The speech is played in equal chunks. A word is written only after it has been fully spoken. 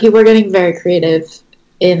people are getting very creative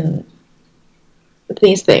in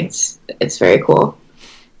these things. It's very cool.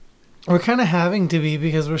 We're kind of having to be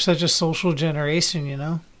because we're such a social generation, you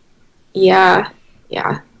know? Yeah.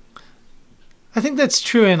 I think that's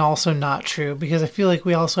true and also not true because I feel like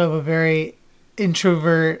we also have a very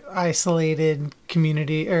introvert, isolated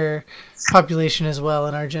community or population as well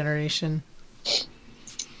in our generation.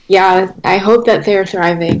 Yeah, I hope that they're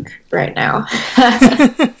thriving right now.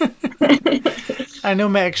 I know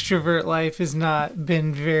my extrovert life has not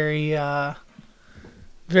been very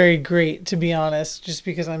great, to be honest, just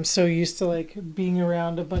because I'm so used to like being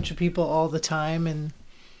around a bunch of people all the time. And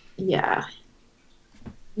Yeah,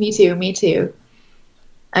 me too.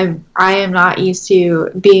 I am not used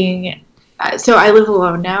to being, so I live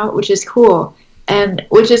alone now, which is cool. And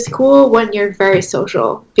which is cool when you're very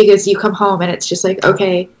social because you come home and it's just like,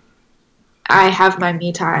 okay, I have my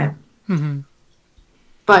me time. mm-hmm.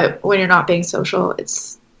 But when you're not being social,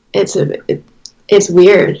 it's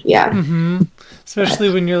weird. Yeah. Mm-hmm.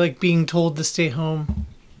 Especially when you're like being told to stay home.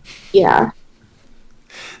 Yeah.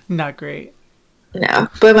 Not great. No,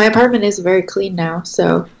 but my apartment is very clean now,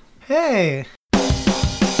 so. Hey.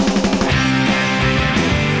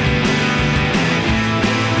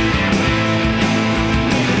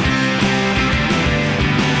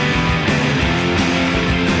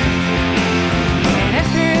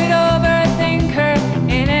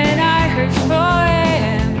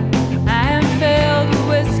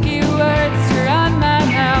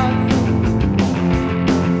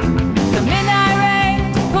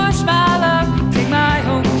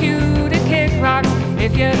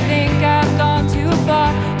 If you think I've gone too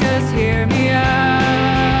far, just hear me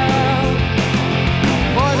out.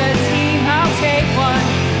 For the team, I'll take one.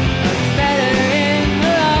 It's better in the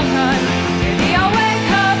long run. Maybe I'll wake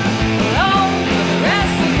up alone for the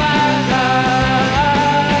rest of my life.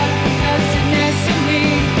 Just sit next to me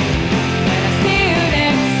when I see you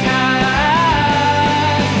next time.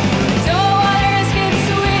 Don't wanna risk it,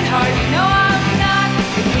 sweetheart. You know I'm not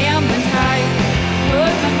the gambling type.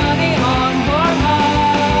 Put my money on hormones.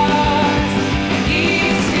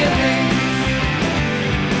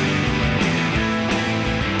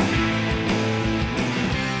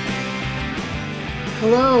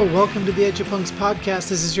 Hello, welcome to the Edupunks podcast.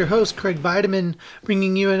 This is your host, Craig Bideman,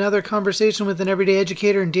 bringing you another conversation with an everyday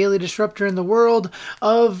educator and daily disruptor in the world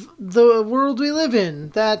we live in.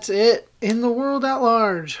 That's it, in the world at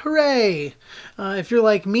large. Hooray! If you're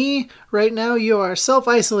like me, right now you are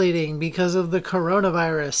self-isolating because of the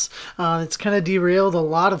coronavirus. It's kind of derailed a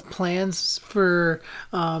lot of plans for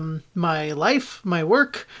my life, my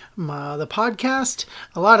work, the podcast,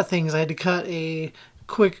 a lot of things. I had to cut a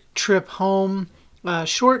quick trip home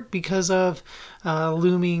short because of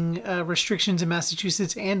looming restrictions in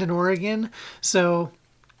Massachusetts and in Oregon. So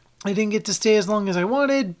I didn't get to stay as long as I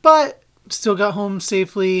wanted, but still got home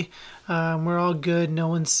safely. We're all good. No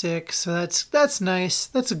one's sick. So that's nice.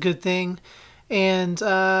 That's a good thing. And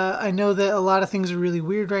I know that a lot of things are really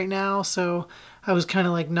weird right now. So I was kind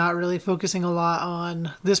of like not really focusing a lot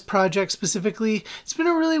on this project specifically. It's been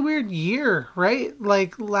a really weird year, right?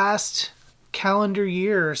 Like last calendar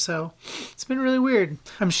year or so. It's been really weird.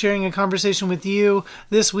 I'm sharing a conversation with you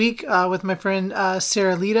this week with my friend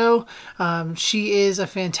Sarah Lito. She is a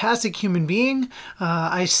fantastic human being.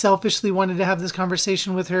 I selfishly wanted to have this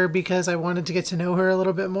conversation with her because I wanted to get to know her a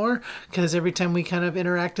little bit more, because every time we kind of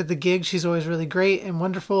interact at the gig, she's always really great and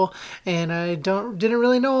wonderful, and I didn't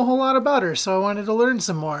really know a whole lot about her, so I wanted to learn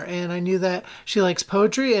some more. And I knew that she likes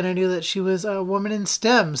poetry, and I knew that she was a woman in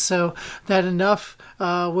STEM, so that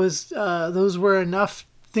those were enough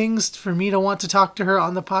things for me to want to talk to her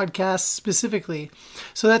on the podcast specifically.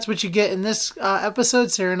 So that's what you get in this episode.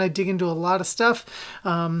 Sarah and I dig into a lot of stuff.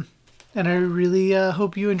 And I really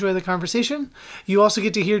hope you enjoy the conversation. You also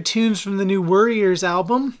get to hear tunes from the new Worriers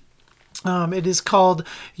album. It is called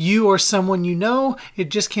You or Someone You Know. It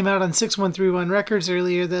just came out on 6131 Records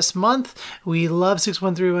earlier this month. We love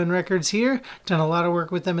 6131 Records here. Done a lot of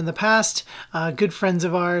work with them in the past. Good friends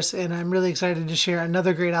of ours, and I'm really excited to share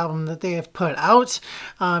another great album that they have put out.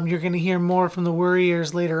 You're going to hear more from the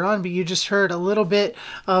Worriers later on, but you just heard a little bit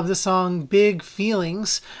of the song Big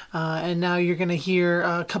Feelings, and now you're going to hear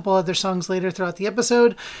a couple other songs later throughout the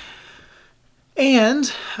episode.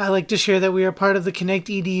 And I like to share that we are part of the Connect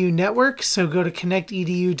EDU network, so go to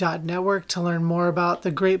connectedu.network to learn more about the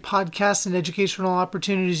great podcasts and educational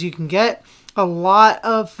opportunities you can get. A lot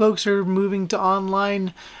of folks are moving to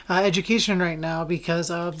online education right now because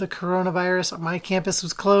of the coronavirus. My campus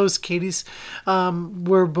was closed. Katie's,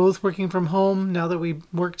 we're both working from home now that we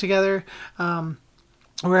work together.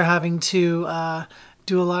 We're having to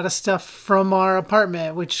do a lot of stuff from our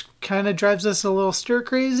apartment, which kind of drives us a little stir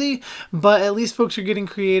crazy, but at least folks are getting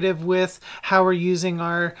creative with how we're using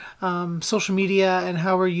our social media and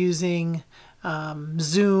how we're using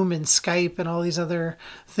Zoom and Skype and all these other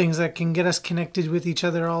things that can get us connected with each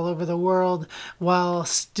other all over the world while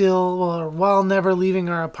never leaving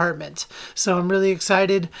our apartment. So I'm really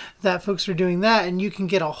excited that folks are doing that, and you can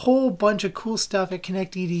get a whole bunch of cool stuff at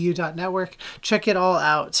connectedu.network. Check it all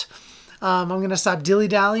out. I'm going to stop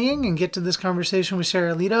dilly-dallying and get to this conversation with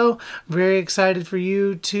Sarah Lito. Very excited for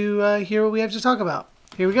you to hear what we have to talk about.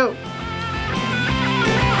 Here we go.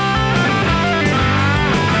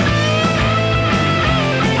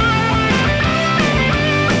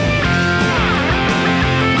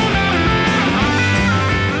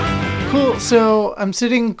 Cool. So I'm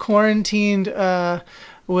sitting quarantined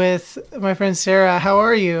with my friend Sarah. How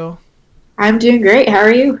are you? I'm doing great. How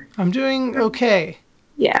are you? I'm doing okay.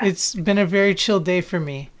 Yeah. It's been a very chill day for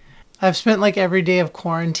me. I've spent like every day of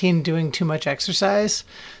quarantine doing too much exercise.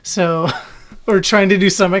 So, or trying to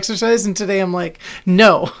do some exercise. And today I'm like,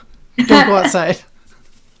 no, don't go outside.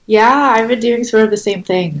 Yeah, I've been doing sort of the same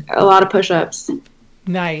thing. A lot of push-ups.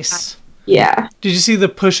 Nice. Yeah. Did you see the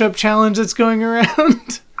push-up challenge that's going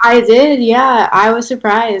around? I did, yeah. I was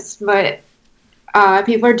surprised, but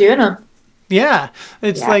people are doing them. Yeah.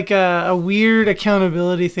 It's like a weird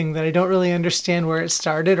accountability thing that I don't really understand where it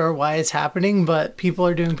started or why it's happening, but people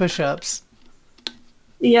are doing push-ups.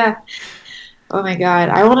 Yeah. Oh my God.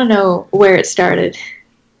 I want to know where it started.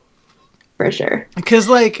 For sure. Because,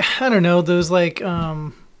 like, I don't know, those, like,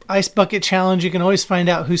 ice bucket challenge, you can always find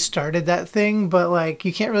out who started that thing, but, like,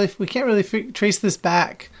 we can't really trace this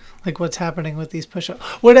back. Like, what's happening with these push-ups.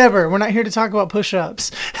 Whatever. We're not here to talk about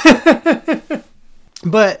push-ups.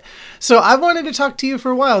 But, so I wanted to talk to you for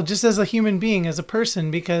a while, just as a human being, as a person,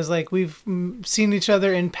 because, like, we've seen each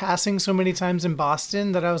other in passing so many times in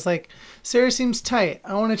Boston that I was like, Sarah seems tight.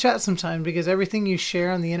 I want to chat sometime, because everything you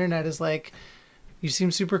share on the internet is like, you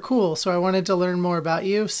seem super cool. So I wanted to learn more about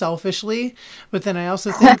you selfishly. But then I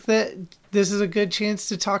also think that this is a good chance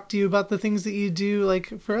to talk to you about the things that you do,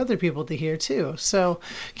 like, for other people to hear too. So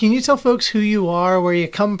can you tell folks who you are, where you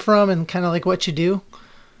come from, and kind of like what you do?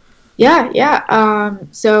 Yeah.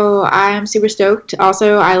 So I'm super stoked.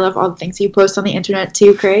 Also, I love all the things you post on the internet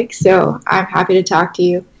too, Craig. So I'm happy to talk to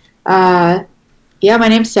you. My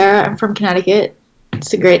name's Sarah. I'm from Connecticut.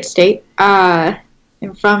 It's a great state.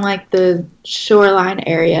 I'm from like the shoreline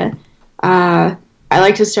area. I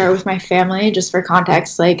like to start with my family just for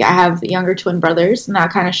context. Like, I have younger twin brothers, and that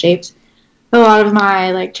kind of shaped a lot of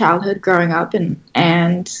my like childhood growing up and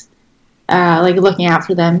like looking out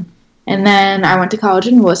for them. And then I went to college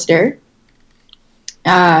in Worcester,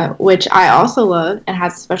 which I also love and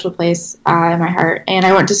has a special place in my heart. And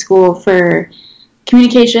I went to school for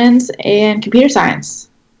communications and computer science.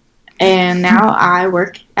 And now I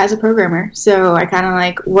work as a programmer. So I kind of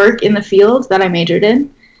like work in the field that I majored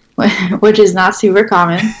in, which is not super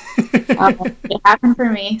common. It happened for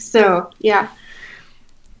me. So, yeah.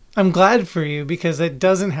 I'm glad for you, because it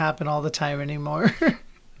doesn't happen all the time anymore.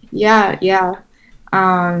 Yeah.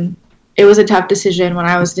 It was a tough decision when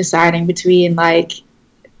I was deciding between, like,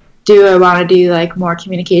 do I want to do, like, more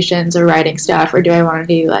communications or writing stuff, or do I want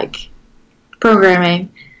to do, like,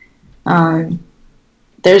 programming?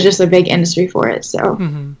 There's just a big industry for it,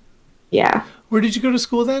 so, yeah. Where did you go to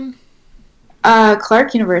school then?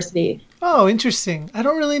 Clark University. Oh, interesting. I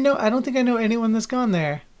don't really know. I don't think I know anyone that's gone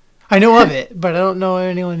there. I know of it, but I don't know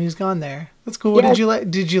anyone who's gone there. That's cool. What did you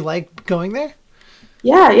like? Did you like going there?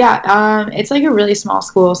 Yeah. It's like a really small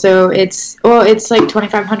school, so it's like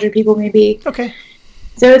 2,500 people maybe. Okay.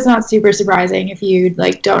 So it's not super surprising if you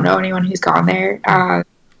like don't know anyone who's gone there.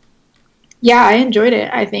 Yeah, I enjoyed it.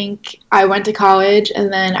 I think I went to college,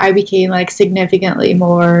 and then I became like significantly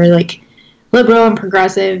more like liberal and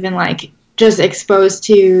progressive, and like just exposed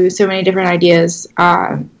to so many different ideas.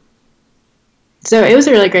 So it was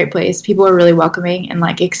a really great place. People were really welcoming and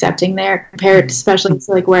like accepting there, compared especially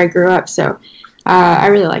to like where I grew up. So I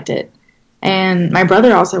really liked it. And my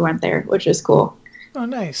brother also went there, which was cool. Oh,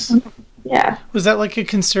 nice. Yeah. Was that like a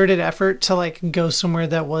concerted effort to like go somewhere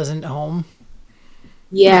that wasn't home?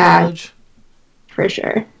 Yeah. For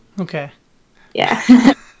sure. Okay. Yeah.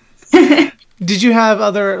 Did you have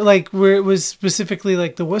other, like, where it was specifically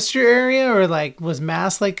like the Worcester area, or like was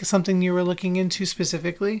Mass like something you were looking into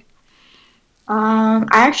specifically? I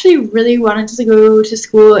actually really wanted to go to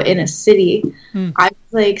school in a city. I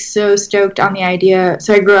was like so stoked on the idea.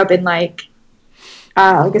 So I grew up in like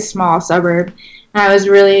a small suburb, and I was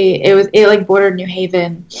really it like bordered New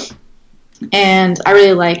Haven, and I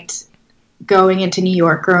really liked going into New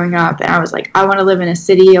York growing up. And I was like, I want to live in a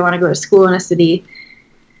city. I want to go to school in a city.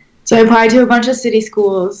 So I applied to a bunch of city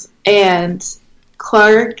schools, and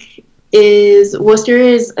Worcester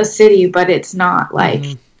is a city, but it's not like,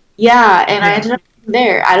 yeah, and I ended up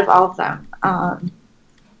there out of all of them.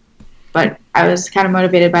 But I was kind of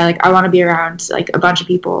motivated by, like, I want to be around, like, a bunch of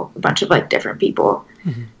people, a bunch of, like, different people.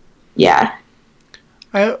 Yeah.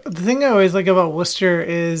 The thing I always like about Worcester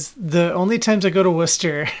is the only times I go to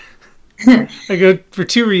Worcester, I go for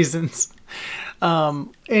two reasons.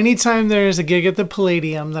 Anytime there's a gig at the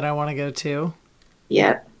Palladium that I want to go to.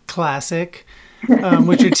 Yep. Classic.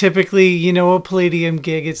 Which are typically, a Palladium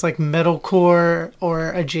gig. It's like metalcore or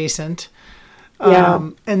adjacent. Yeah.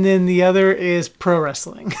 And then the other is pro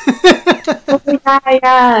wrestling.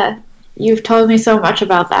 Yeah. You've told me so much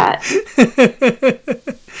about that.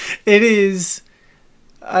 It is.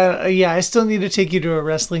 I still need to take you to a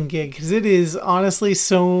wrestling gig because it is honestly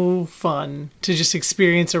so fun to just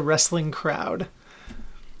experience a wrestling crowd.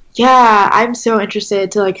 Yeah, I'm so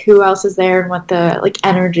interested to, like, who else is there and what the, like,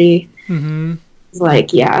 energy is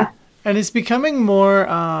like. Yeah. And it's becoming more,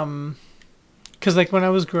 because, like, when I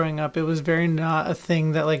was growing up, it was very not a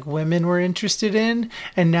thing that, like, women were interested in.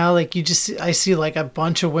 And now, like, I see, like, a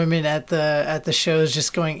bunch of women at the shows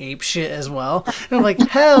just going ape shit as well. And I'm like,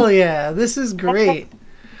 hell yeah, this is great.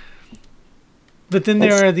 But then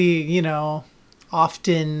there are the,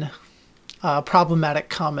 often problematic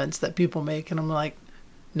comments that people make. And I'm like,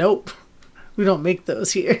 nope, we don't make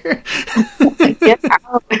those here.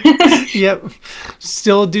 Yep.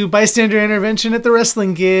 Still do bystander intervention at the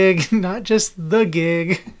wrestling gig, not just the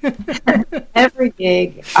gig. Every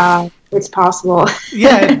gig, it's possible.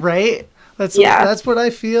 Yeah, right? That's what I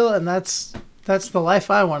feel, and that's the life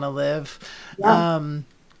I want to live. Yeah.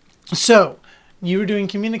 So you were doing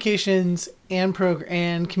communications and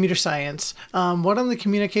computer science. What on the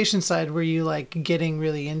communication side were you, like, getting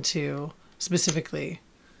really into specifically?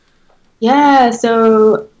 Yeah,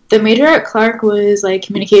 so the major at Clark was, like,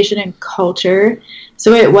 communication and culture.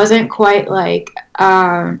 So it wasn't quite like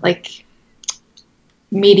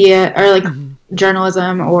media or, like,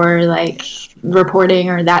 journalism or, like,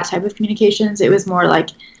 reporting or that type of communications. It was more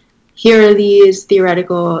like, here are these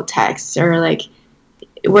theoretical texts, or, like,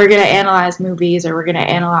 we're going to analyze movies, or we're going to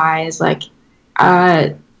analyze, like,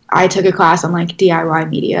 I took a class on, like,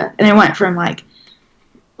 DIY media. And it went from, like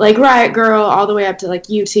Riot Girl all the way up to, like,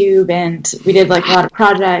 YouTube, and we did, like, a lot of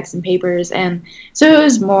projects and papers, and so it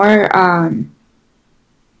was more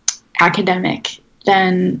academic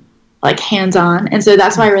than, like, hands-on, and so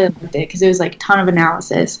that's why I really liked it, because it was, like, a ton of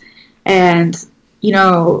analysis and,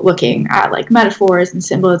 looking at, like, metaphors and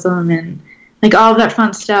symbolism and, like, all of that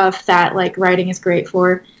fun stuff that, like, writing is great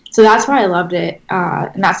for. So that's why I loved it,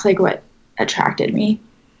 and that's, like, what attracted me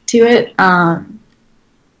to it.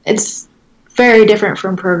 It's very different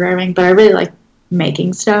from programming, but I really like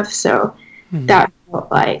making stuff, so that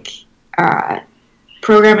felt like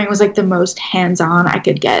programming was, like, the most hands-on I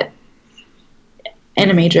could get in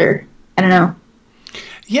a major. I don't know.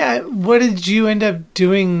 Yeah, what did you end up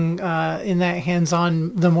doing in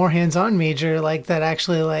that the more hands-on major, like, that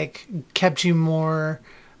actually, like, kept you more,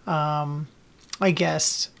 I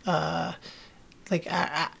guess,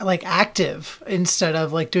 like active instead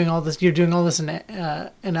of, like, doing all this? You're doing all this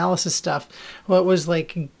analysis stuff. What was,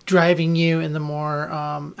 like, driving you in the more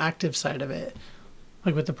active side of it,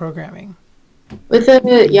 like, with the programming?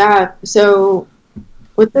 So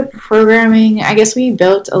with the programming, I guess we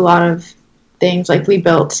built a lot of things. Like, we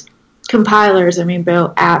built compilers and we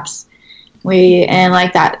built apps, and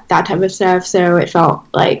like that type of stuff. So it felt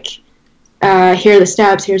like, here are the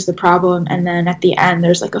steps, here's the problem, and then at the end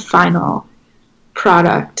there's, like, a final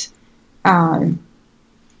product,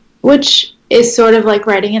 which is sort of like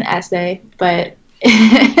writing an essay, but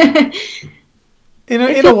in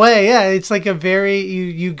a way, yeah, it's like a very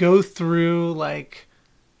you go through, like,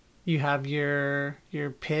 you have your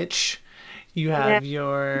pitch, you have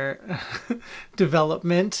your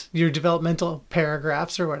developmental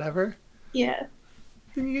paragraphs or whatever. Yeah.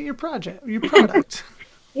 Then you get your product.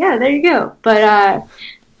 Yeah, there you go. But I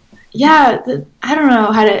don't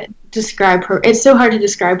know how to describe it's so hard to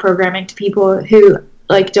describe programming to people who,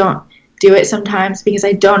 like, don't do it sometimes, because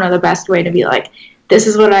I don't know the best way to be like, this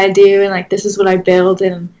is what I do, and, like, this is what I build,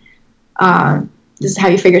 and this is how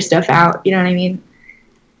you figure stuff out. You know what I mean?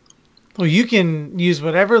 Well, you can use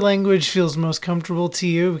whatever language feels most comfortable to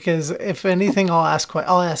you, because if anything, I'll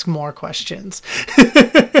ask more questions.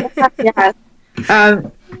 Yeah.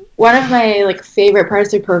 One of my, like, favorite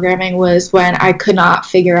parts of programming was when I could not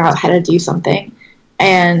figure out how to do something,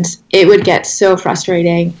 and it would get so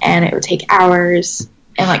frustrating, and it would take hours,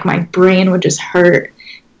 and, like, my brain would just hurt,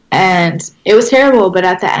 and it was terrible. But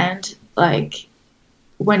at the end, like,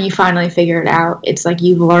 when you finally figure it out, it's like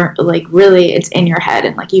you've learned, like really it's in your head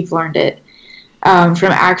and like you've learned it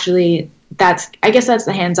from actually, I guess that's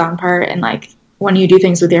the hands-on part. And like when you do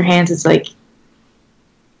things with your hands, it's like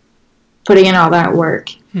putting in all that work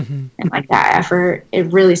and like that effort,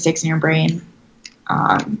 it really sticks in your brain.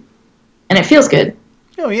 And it feels good.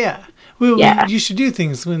 Oh, yeah. Well, Yeah. you should do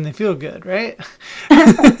things when they feel good, right?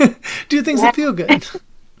 Do things that feel good.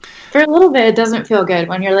 For a little bit, it doesn't feel good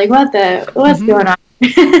when you're like, what's going on?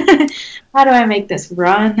 How do I make this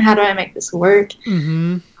run? How do I make this work?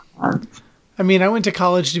 I mean, I went to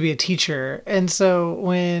college to be a teacher. And so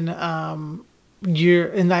when I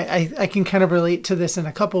can kind of relate to this in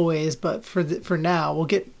a couple ways, but for now, we'll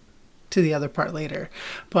get to the other part later.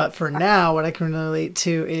 But for now, what I can relate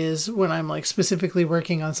to is when I'm like specifically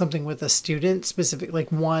working on something with a student,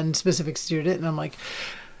 like one specific student, and I'm like,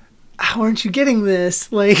 how aren't you getting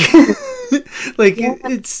this? Like,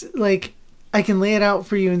 it's like, I can lay it out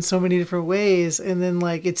for you in so many different ways. And then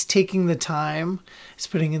like, it's taking the time, it's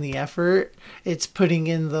putting in the effort, it's putting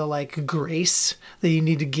in the like grace that you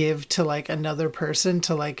need to give to like another person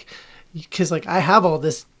to like, because like I have all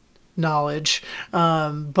this knowledge,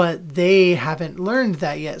 but they haven't learned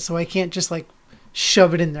that yet. So I can't just like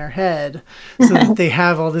shove it in their head so that they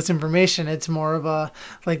have all this information. It's more of a,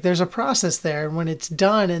 like, there's a process there. And when it's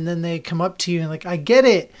done and then they come up to you and like, I get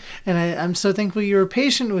it. And I'm so thankful you were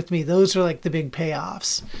patient with me. Those are like the big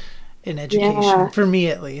payoffs in education, for me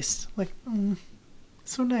at least. Like,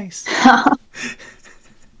 so nice.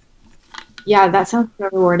 Yeah, that sounds so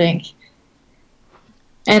rewarding.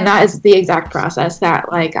 And that is the exact process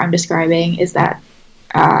that like I'm describing, is that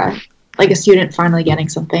like a student finally getting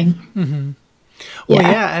something. Well,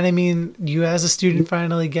 yeah. And I mean, you as a student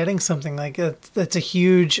finally getting something, like that's a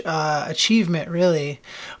huge achievement, really.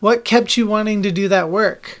 What kept you wanting to do that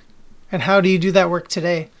work? And how do you do that work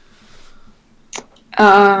today?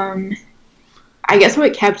 I guess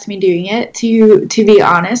what kept me doing it, to be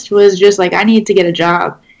honest, was just like, I need to get a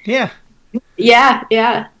job. Yeah.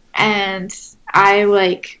 Yeah. And I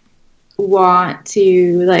like want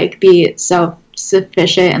to like be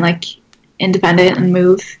self-sufficient and like independent and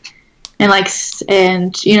move.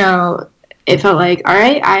 And you know, it felt like, all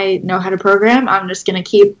right, I know how to program. I'm just going to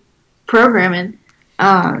keep programming.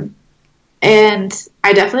 And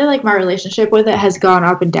I definitely like my relationship with it has gone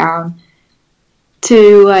up and down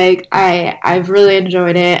to like, I've really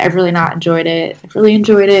enjoyed it. I've really not enjoyed it. I've really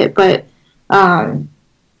enjoyed it. But a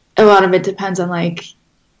lot of it depends on like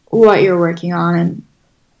what you're working on and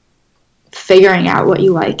figuring out what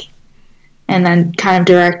you like and then kind of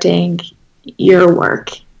directing your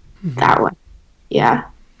work that way. Yeah.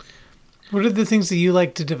 What are the things that you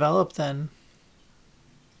like to develop then?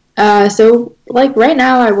 So like right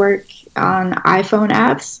now I work on iPhone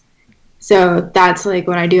apps. So that's like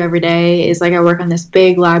what I do every day, is like I work on this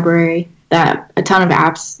big library that a ton of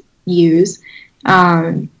apps use.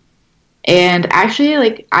 And actually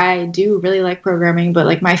like I do really like programming, but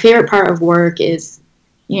like my favorite part of work is,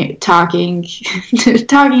 you know, talking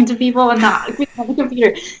to people and not being on the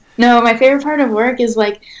computer. No, my favorite part of work is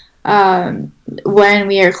like when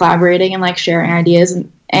we are collaborating and like sharing ideas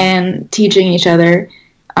and teaching each other,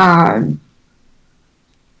 and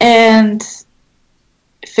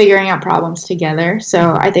figuring out problems together.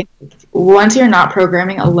 So I think once you're not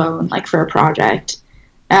programming alone, like for a project,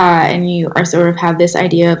 and you are sort of have this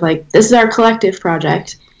idea of like, this is our collective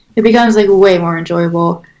project, it becomes like way more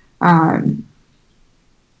enjoyable.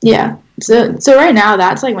 Yeah. So right now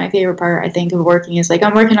that's like my favorite part, I think, of working, is like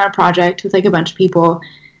I'm working on a project with like a bunch of people.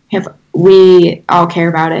 We all care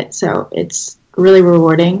about it. So it's really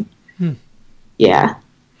rewarding. Yeah.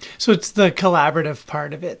 So it's the collaborative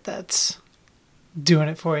part of it that's doing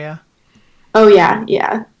it for you. Oh yeah.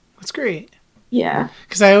 Yeah. That's great. Yeah.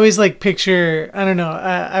 Because I always like picture, I don't know,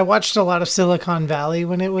 I watched a lot of Silicon Valley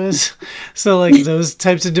when it was, so like those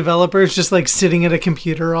types of developers just like sitting at a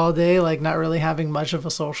computer all day, like not really having much of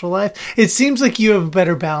a social life. It seems like you have a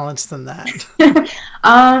better balance than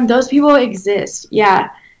that. Those people exist. Yeah.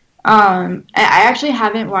 I actually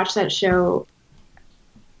haven't watched that show.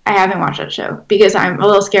 I haven't watched that show because I'm a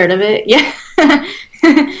little scared of it. Yeah.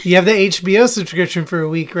 You have the HBO subscription for a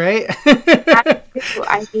week, right?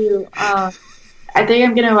 I do. I think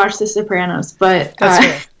I'm gonna watch The Sopranos, but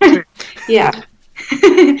that's fair. Yeah.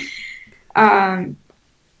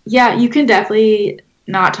 Yeah, you can definitely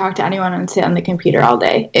not talk to anyone and sit on the computer all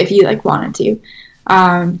day if you like wanted to.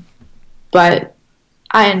 But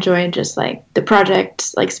I enjoy just like the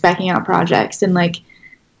project, like speccing out projects and like,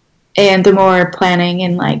 and the more planning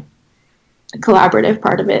and like collaborative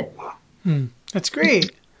part of it. That's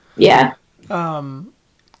great. Yeah.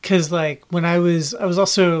 Because like when I was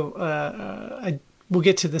also we'll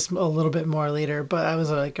get to this a little bit more later, but I was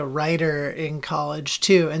like a writer in college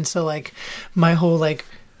too. And so like my whole like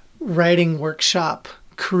writing workshop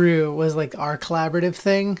crew was like our collaborative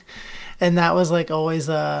thing. And that was like always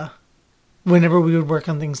whenever we would work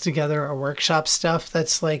on things together or workshop stuff,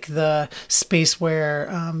 that's like the space where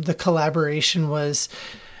the collaboration was,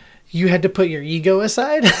 you had to put your ego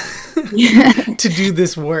aside to do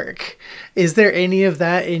this work. Is there any of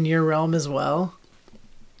that in your realm as well?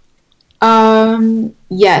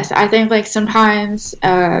 Yes, I think like sometimes,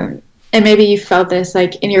 and maybe you felt this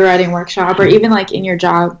like in your writing workshop or even like in your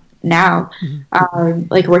job now,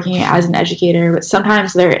 like working as an educator, but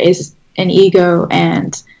sometimes there is an ego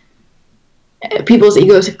and people's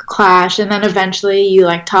egos clash, and then eventually you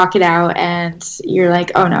like talk it out and you're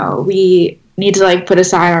like, oh no, we need to like put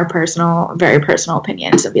aside our very personal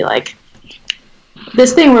opinions and be like,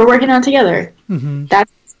 this thing we're working on together.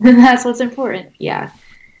 That's what's important. Yeah.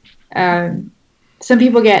 Some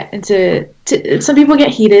people get heated.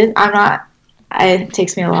 It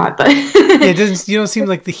takes me a lot, but you don't seem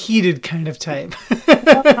like the heated kind of type.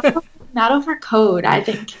 Not over code, I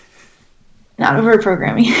think. Not over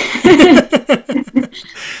programming.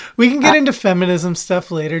 We can get into feminism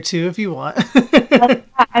stuff later too, if you want.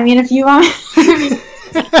 I mean, if you want,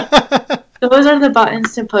 those are the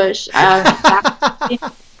buttons to push.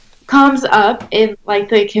 That comes up in like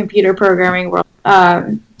the computer programming world.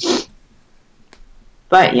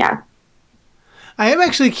 But yeah, I am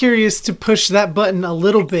actually curious to push that button a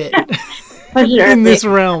little bit in this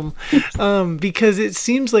realm, because it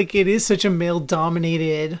seems like it is such a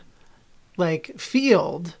male-dominated like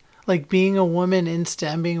field. Like being a woman in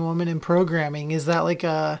STEM, being a woman in programming, is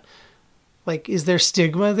that is there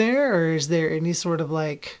stigma there, or is there any sort of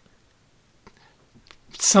like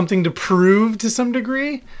something to prove to some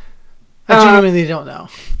degree? I genuinely don't know.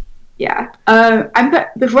 Yeah.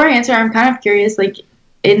 Before I answer, I'm kind of curious, like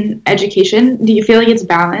in education, do you feel like it's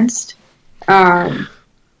balanced? It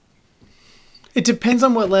depends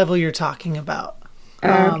on what level you're talking about.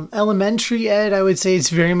 Elementary ed, I would say it's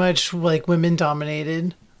very much like women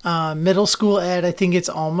dominated. Middle school ed, I think it's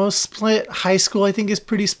almost split. High school, I think is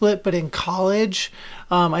pretty split. But in college,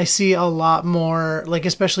 I see a lot more, like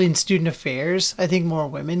especially in student affairs, I think more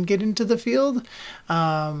women get into the field.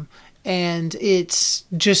 And it's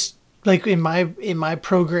just like in my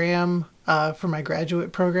program, for my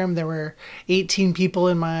graduate program, there were 18 people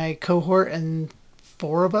in my cohort and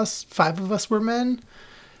 5 of us were men.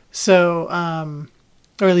 So,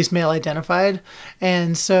 or at least male identified.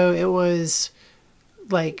 And so it was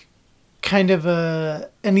like kind of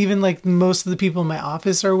and even like most of the people in my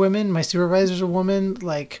office are women. My supervisors are women.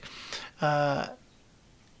 Like, the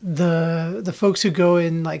folks who go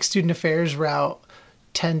in like student affairs route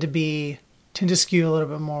tend to skew a little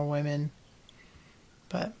bit more women,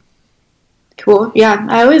 but. Cool. Yeah.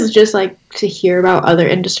 I always just like to hear about other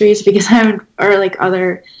industries or like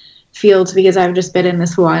other fields because I've just been in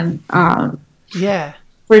this one,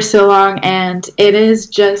 for so long, and it is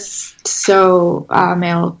just so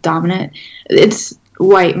male dominant. It's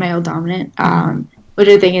white male dominant, which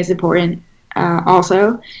I think is important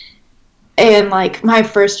also. And like my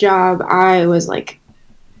first job, I was like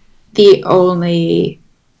the only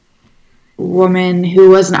woman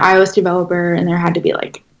who was an iOS developer, and there had to be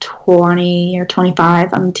like 20 or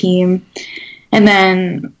 25 on the team. And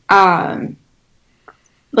then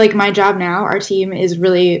like my job now, our team is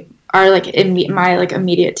really my like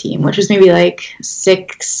immediate team, which is maybe like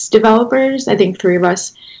 6 developers. I think 3 of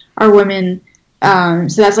us are women. So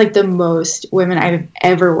that's like the most women I've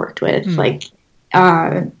ever worked with. Like,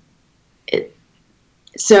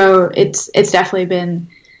 so it's definitely been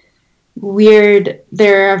weird.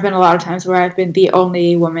 There have been a lot of times where I've been the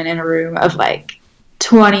only woman in a room of like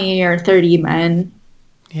 20 or 30 men.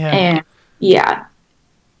 Yeah. And yeah.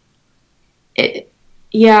 I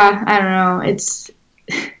don't know. It's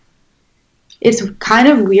kind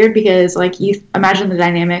of weird because like you imagine the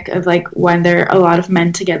dynamic of like when there are a lot of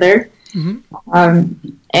men together.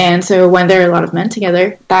 And so when there are a lot of men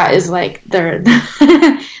together, that is like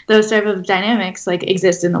those type of dynamics like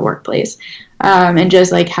exist in the workplace. And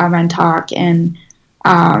just like how men talk and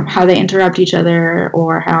how they interrupt each other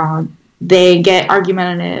or how they get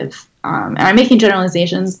argumentative. And I'm making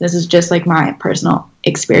generalizations. This is just like my personal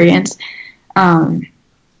experience.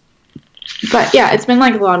 But yeah, it's been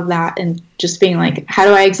like a lot of that and just being like, how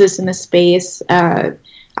do I exist in this space? I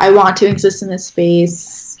want to exist in this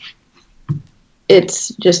space. It's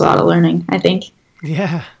just a lot of learning, I think.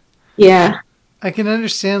 Yeah. Yeah. I can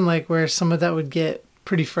understand like where some of that would get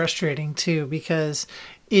pretty frustrating too, because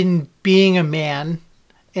in being a man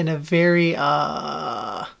in a very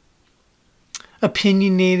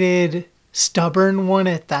opinionated stubborn one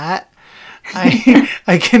at that.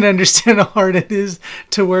 I can understand how hard it is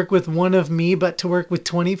to work with one of me, but to work with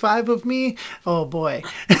 25 of me, oh boy.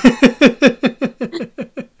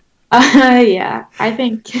 Yeah, I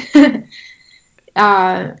think,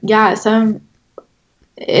 yeah, some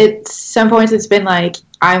points it's been like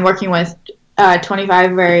I'm working with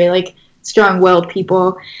 25 very like strong-willed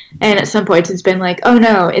people, and at some points it's been like, oh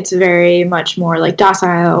no, it's very much more like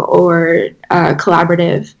docile or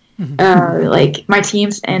collaborative. Like my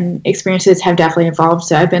teams and experiences have definitely evolved.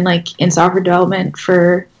 So I've been like in software development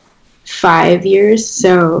for 5 years,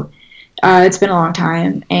 so it's been a long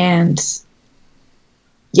time. And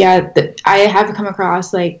yeah, I have come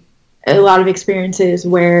across like a lot of experiences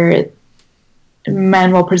where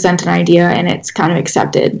men will present an idea and it's kind of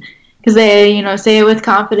accepted because they, say it with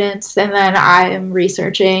confidence, and then I am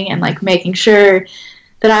researching and like making sure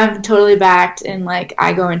that I'm totally backed, and like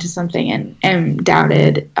I go into something and am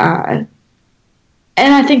doubted. And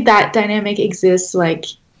I think that dynamic exists like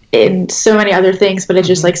in so many other things, but it's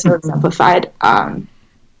just like so exemplified. And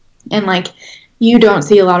like you don't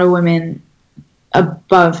see a lot of women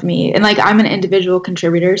above me, and like I'm an individual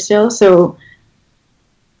contributor still, so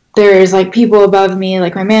there's like people above me,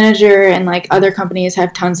 like my manager, and like other companies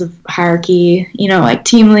have tons of hierarchy, like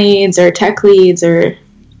team leads or tech leads, or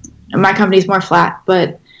my company's more flat,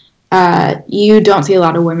 but you don't see a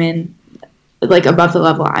lot of women like above the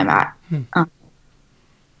level I'm at.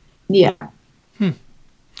 Yeah.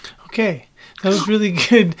 Okay. That was really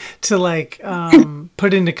good to like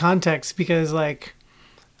put into context, because like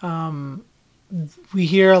we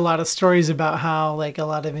hear a lot of stories about how like a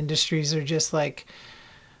lot of industries are just like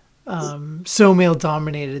so male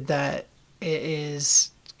dominated that it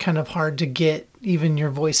is kind of hard to get even your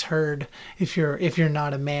voice heard if you're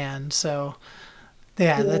not a man. So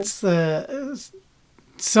yeah, that's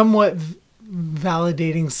somewhat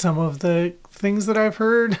validating some of the things that I've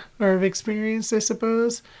heard or have experienced, I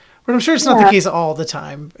suppose. But I'm sure it's not the case all the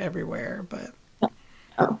time everywhere, but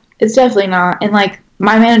oh, it's definitely not. And like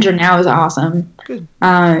my manager now is awesome. Good.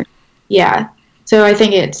 Yeah. So I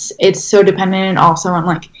think it's so dependent also on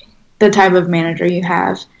like the type of manager you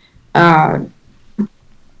have.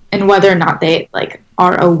 And whether or not they like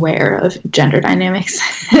are aware of gender dynamics.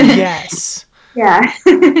 Yes. Yeah.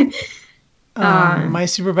 My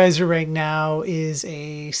supervisor right now is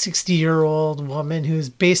a 60-year-old woman who's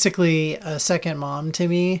basically a second mom to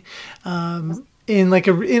me. In like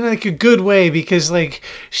a good way, because like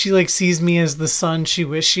she like sees me as the son she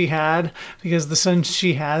wished she had, because the son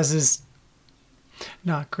she has is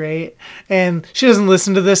not great, and she doesn't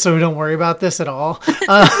listen to this, so don't worry about this at all.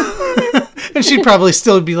 And she'd probably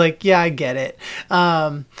still be like, yeah, I get it.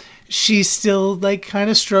 She still like kind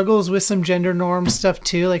of struggles with some gender norm stuff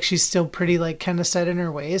too. Like she's still pretty like kind of set in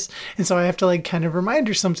her ways. And so I have to like kind of remind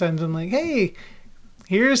her sometimes. I'm like, hey,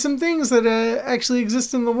 here are some things that actually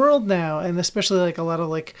exist in the world now. And especially like a lot of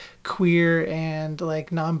like queer and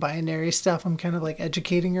like non-binary stuff, I'm kind of like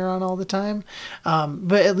educating her on all the time.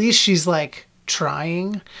 But at least she's like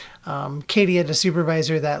trying. Katie had a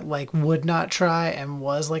supervisor that like would not try and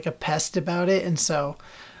was like a pest about it. And so,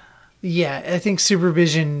 yeah, I think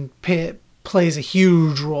supervision plays a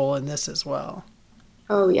huge role in this as well.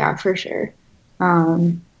 Oh yeah, for sure.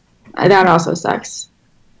 That also sucks.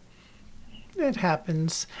 It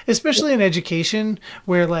happens, especially in education,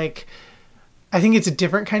 where like, I think it's a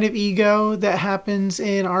different kind of ego that happens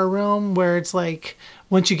in our realm, where it's like,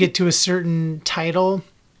 once you get to a certain title,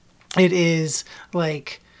 it is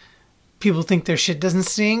like, people think their shit doesn't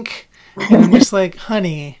stink. And I'm just like,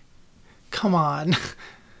 honey, come on.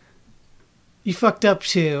 You fucked up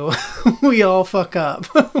too. We all fuck up.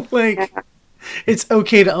 Like, it's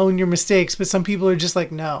okay to own your mistakes, but some people are just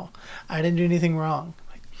like, no, I didn't do anything wrong.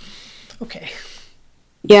 Like, okay.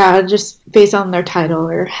 Yeah, just based on their title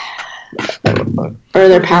or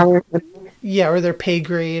their power. Yeah, or their pay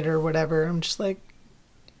grade or whatever. I'm just like,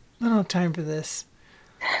 I don't have time for this.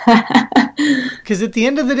 Because at the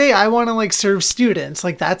end of the day, I want to like serve students.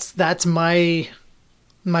 Like that's my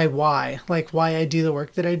why, like why I do the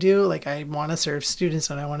work that I do. Like I want to serve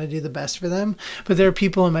students and I want to do the best for them. But there are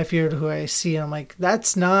people in my field who I see and I'm like,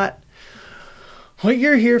 that's not what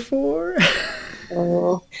you're here for.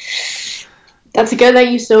 Oh, that's good that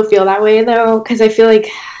you still feel that way though, because I feel like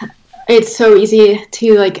it's so easy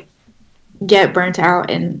to like get burnt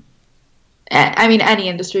out in, I mean, any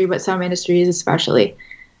industry, but some industries especially,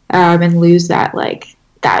 and lose that like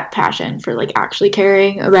that passion for like actually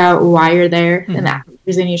caring about why you're there and that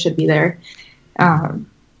reason you should be there.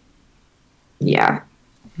 Yeah.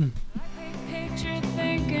 Picture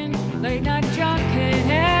thinking, late night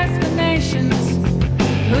drunken explanations.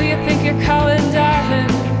 Who you think you're calling darling?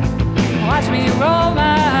 watch me roll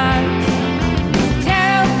my eyes. It's a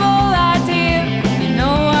terrible idea. You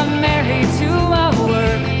know I'm married to my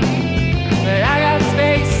work, but I got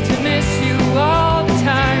space to miss you all the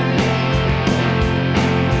time.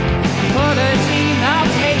 For the team, I'll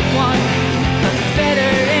take one, 'cause it's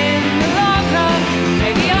better in the long run.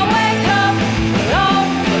 Maybe I'll wake up alone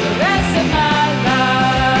for the rest of my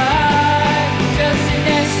life, just sit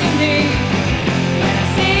next to me when I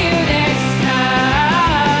see you next time.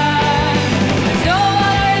 I don't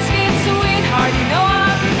wanna risk it, sweetheart, you know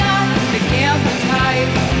I'm not the gambler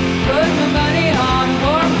type. Put my money on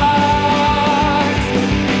warm hearts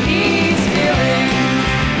and these feelings.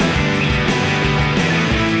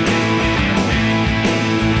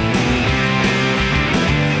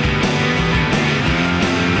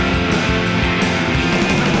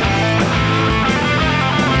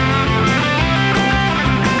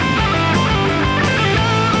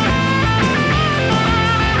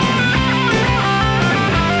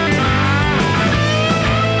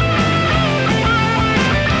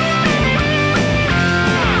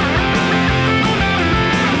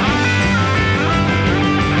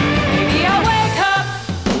 Maybe I'll wake up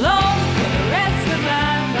alone for the rest of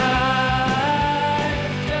my life,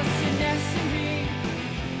 just sit next to me.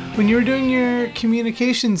 When you were doing your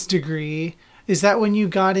communications degree, is that when you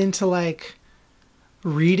got into like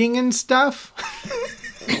reading and stuff?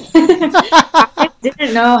 I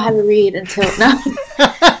didn't know how to read until now.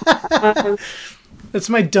 That's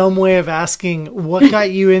my dumb way of asking what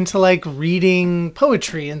got you into like reading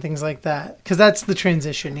poetry and things like that, because that's the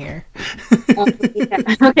transition here.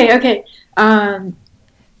 Okay.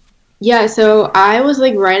 Yeah, so I was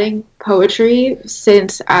like writing poetry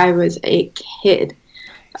since I was a kid.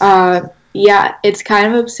 Yeah, it's kind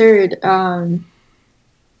of absurd.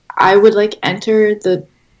 I would like enter the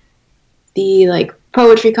like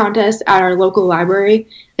poetry contest at our local library,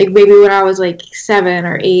 like maybe when I was like 7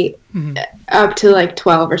 or 8, up to like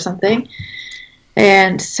 12 or something.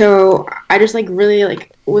 And so I just like really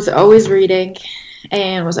like was always reading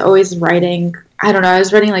and was always writing. I don't know, I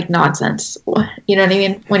was writing like nonsense. You know what I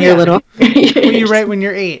mean? When you're little. When you write when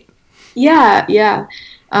you're 8. Yeah.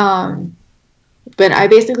 But I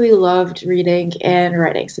basically loved reading and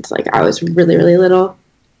writing since like I was really, really little.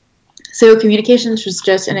 So communications was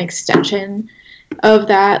just an extension of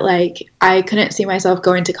that. Like I couldn't see myself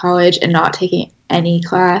going to college and not taking any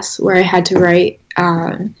class where I had to write.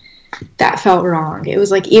 That felt wrong. It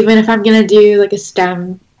was like, even if I'm going to do like a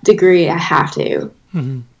STEM degree, I have to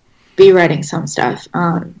be writing some stuff.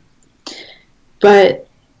 But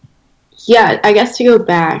yeah, I guess to go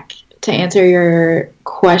back to answer your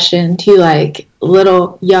question to like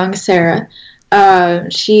little young Sarah,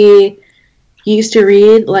 she used to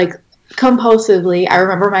read like compulsively. I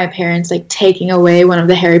remember my parents like taking away one of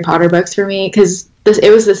the Harry Potter books for me because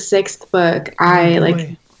it was the 6th book. I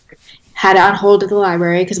like had it on hold at the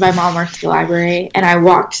library because my mom worked at the library, and I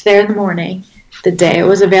walked there in the morning the day it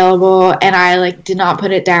was available, and I like did not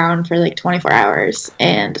put it down for like 24 hours,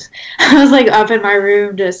 and I was like up in my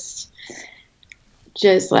room just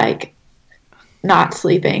like not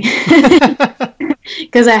sleeping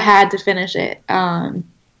because I had to finish it. And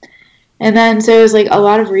then so it was like a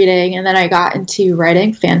lot of reading, and then I got into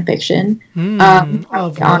writing fan fiction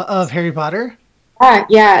Of Harry Potter.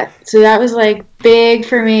 Yeah, so that was like big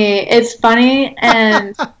for me. It's funny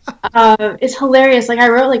and it's hilarious. Like I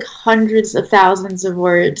wrote like hundreds of thousands of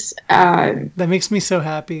words. That makes me so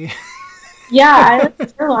happy. Yeah,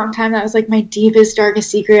 for a long time that was like my deepest,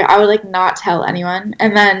 darkest secret. I would like not tell anyone,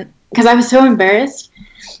 and then because I was so embarrassed.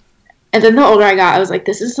 And then the older I got, I was like,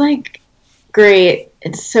 this is like great.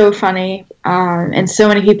 It's so funny, and so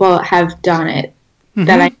many people have done it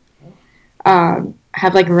that I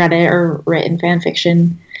have like read it or written fan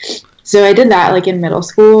fiction. So I did that like in middle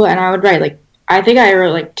school, and I would write like, I think I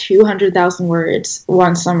wrote like 200,000 words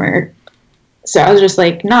one summer. So I was just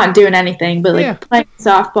like not doing anything but like playing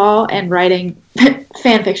softball and writing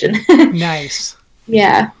fan fiction. Nice.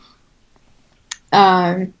 Yeah.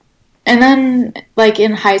 And then like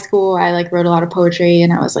in high school I like wrote a lot of poetry,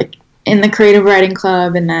 and I was like in the creative writing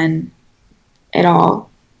club, and then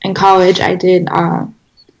in college I did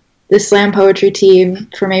the slam poetry team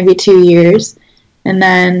for maybe 2 years. And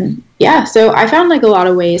then so I found like a lot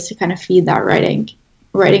of ways to kind of feed that writing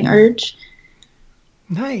urge.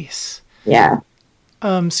 Nice. Yeah.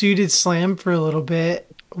 So you did slam for a little bit.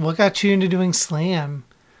 What got you into doing slam?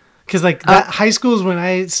 Because like that high school is when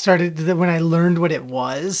I learned what it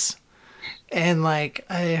was, and like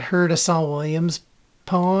I heard a Saul Williams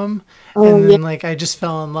poem, and then like I just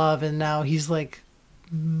fell in love, and now he's like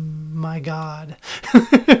my God.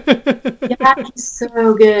 Yeah, he's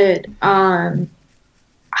so good.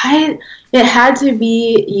 it had to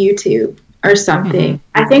be YouTube or something.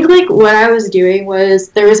 Mm-hmm. I think like what I was doing was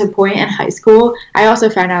there was a point in high school. I also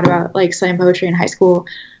found out about like slam poetry in high school.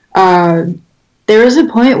 There was a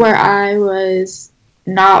point where I was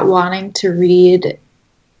not wanting to read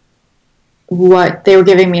what they were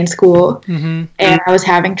giving me in school, Mm-hmm. and I was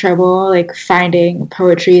having trouble like finding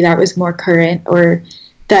poetry that was more current or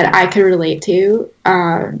that I could relate to.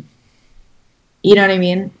 You know what I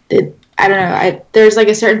mean? I don't know. There's like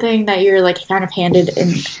a certain thing that you're like kind of handed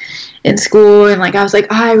in school, and like I was like,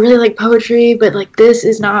 oh, I really like poetry, but like this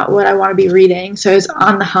is not what I want to be reading. So I was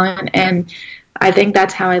on the hunt, and I think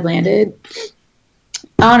that's how I landed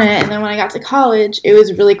on it. And then when I got to college, it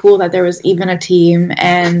was really cool that there was even a team,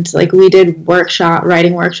 and like we did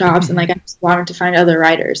writing workshops, and like I just wanted to find other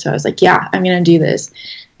writers. So I was like, yeah, I'm gonna do this.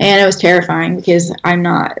 And it was terrifying because I'm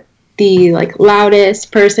not the like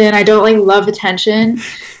loudest person. I don't like love attention.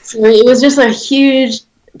 So it was just a huge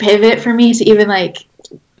pivot for me to even like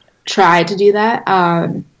try to do that.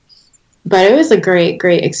 But it was a great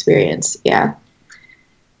experience. Yeah.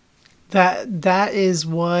 That is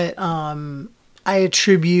what I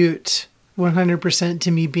attribute 100% to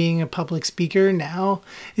me being a public speaker now,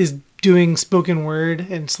 is doing spoken word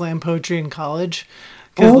and slam poetry in college.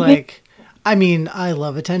 Because like, I mean, I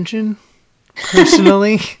love attention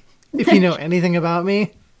personally. If you know anything about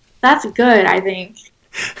me, that's good. I think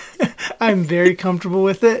I'm very comfortable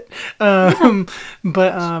with it. But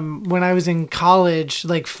when I was in college,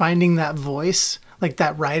 like finding that voice, like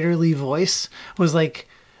that writerly voice, was like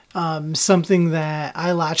something that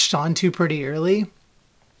I latched onto pretty early.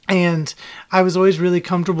 And I was always really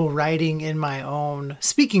comfortable writing in my own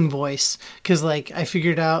speaking voice because, like, I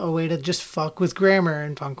figured out a way to just fuck with grammar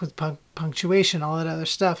and fuck with punctuation, all that other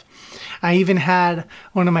stuff. I even had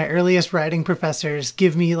one of my earliest writing professors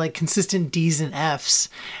give me, like, consistent D's and F's.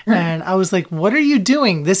 And I was like, what are you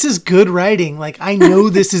doing? This is good writing. Like, I know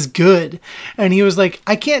this is good. And he was like,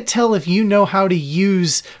 I can't tell if you know how to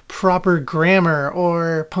use proper grammar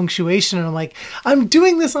or punctuation. And I'm like, I'm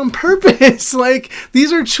doing this on purpose. Like,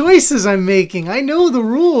 these are choices I'm making. I know the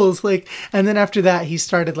rules. Like, and then after that, he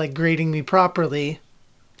started like grading me properly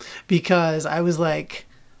because I was like,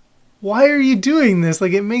 why are you doing this?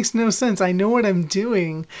 Like, it makes no sense. I know what I'm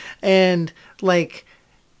doing. And like,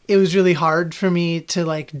 it was really hard for me to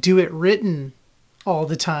like do it written all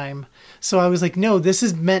the time. So I was like, no, this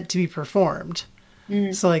is meant to be performed.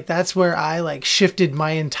 So like, that's where I like shifted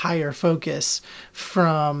my entire focus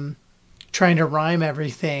from trying to rhyme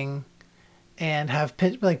everything and have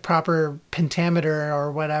like proper pentameter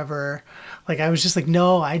or whatever. Like, I was just like,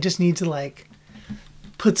 no, I just need to like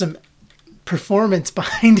put some performance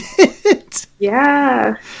behind it.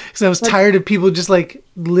 Yeah. Because I was tired of people just like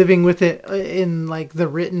living with it in like the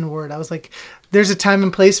written word. I was like, there's a time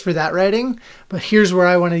and place for that writing, but here's where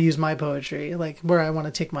I want to use my poetry, like where I want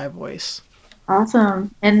to take my voice.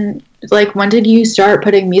 Awesome. And like, when did you start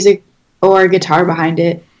putting music or guitar behind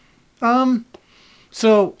it?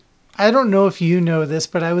 So I don't know if you know this,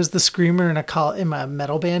 but I was the screamer in a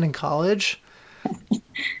metal band in college.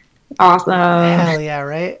 Awesome. Hell yeah,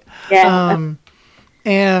 right? Yeah.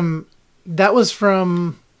 And that was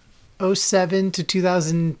from 2007 to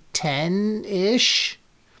 2010-ish.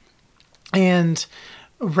 And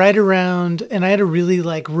right around, and I had a really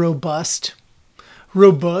like robust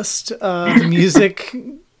music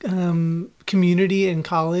community in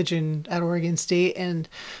college and at Oregon State. And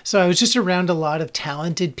so I was just around a lot of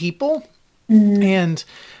talented people. And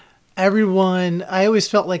everyone, I always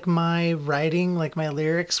felt like my writing, like my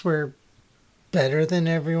lyrics were better than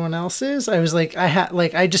everyone else's. I was like,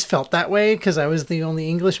 I just felt that way because I was the only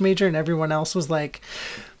English major and everyone else was like,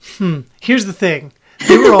 here's the thing.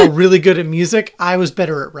 They were all really good at music. I was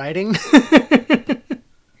better at writing.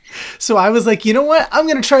 So I was like, you know what? I'm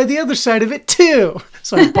going to try the other side of it too.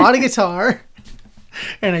 So I bought a guitar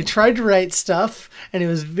and I tried to write stuff, and it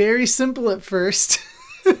was very simple at first.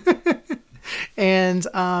 And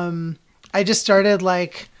I just started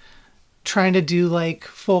like trying to do like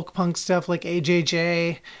folk punk stuff like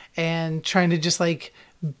AJJ and trying to just like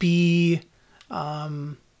be, I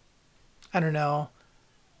don't know,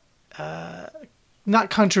 not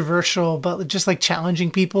controversial, but just like challenging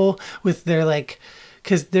people with their like,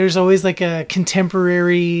 because there's always like a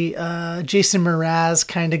contemporary Jason Mraz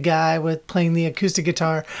kind of guy with playing the acoustic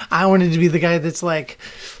guitar. I wanted to be the guy that's like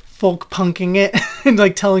folk punking it and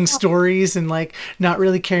like telling stories and like not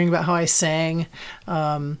really caring about how I sang.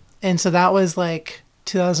 And so that was like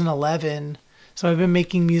 2011. So I've been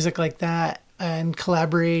making music like that and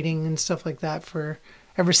collaborating and stuff like that for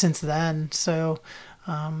ever since then. So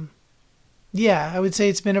yeah, I would say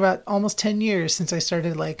it's been about almost 10 years since I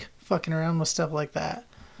started like fucking around with stuff like that.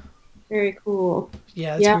 Very cool.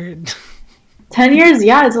 Yeah, it's Yeah. weird. 10 years,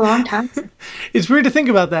 yeah, it's a long time. It's weird to think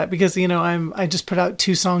about that because I just put out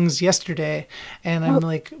 2 songs yesterday, and I'm Oh,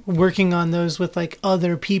 like working on those with like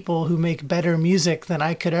other people who make better music than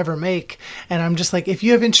I could ever make, and I'm just like, if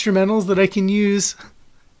you have instrumentals that I can use,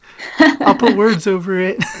 I'll put words over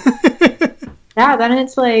it. yeah, then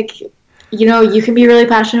it's like, you can be really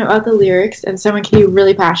passionate about the lyrics, and someone can be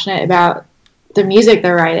really passionate about the music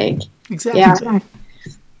they're writing. Exactly.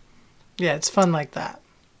 Yeah, it's fun like that.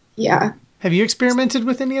 Yeah. Have you experimented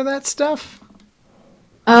with any of that stuff?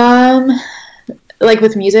 Um, like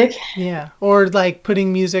with music? Yeah, or like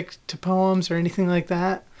putting music to poems or anything like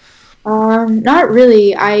that? Not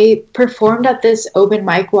really. I performed at this open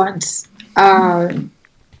mic once,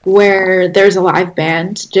 where there's a live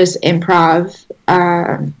band just improv,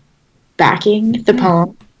 backing the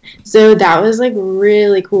poem. So that was like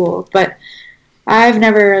really cool. But I've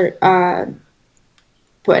never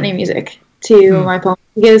put any music to my poem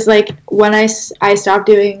because like when I stopped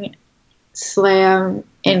doing slam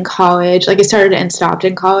in college, like I started and stopped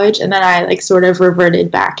in college, and then I like sort of reverted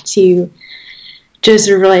back to just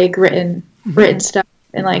like written stuff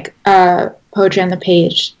and like poetry on the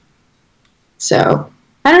page. So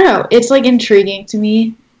I don't know. It's like intriguing to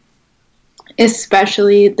me,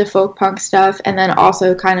 especially the folk punk stuff, and then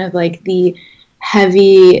also kind of like the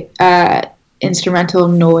heavy instrumental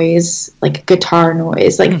noise, like guitar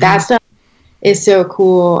noise, like that stuff is so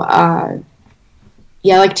cool.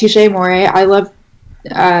 Yeah, like Touche Amore. I love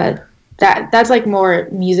that. That's like more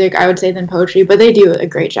music, I would say, than poetry, but they do a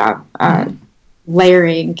great job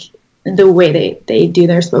layering the way they do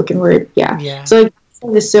their spoken word. Yeah. So like,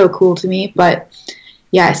 it's so cool to me. But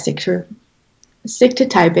yeah, I stick to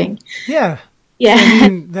typing. Yeah. Yeah. I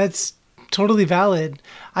mean, that's totally valid.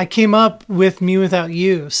 I came up with Me Without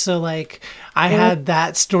You, so like I had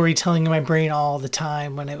that storytelling in my brain all the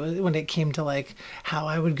time when it came to like how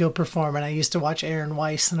I would go perform, and I used to watch Aaron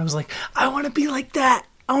Weiss, and I was like, I want to be like that.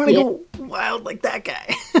 I want to go wild like that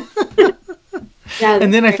guy. Yeah,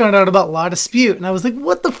 and then I found out about La Dispute, and I was like,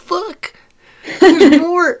 what the fuck? There's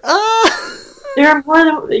more. There are more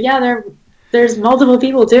than, there's multiple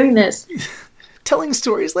people doing this. Telling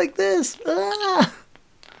stories like this.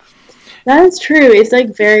 That is true. It's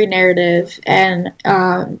like very narrative, and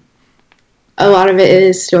a lot of it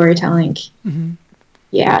is storytelling.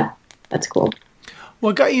 Yeah, that's cool.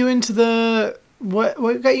 What got you into the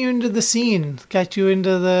what got you into the scene? Got you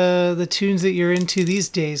into the tunes that you're into these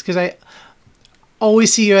days? Because I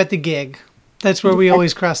always see you at the gig. That's where we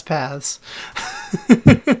always cross paths.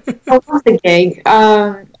 I love the gig.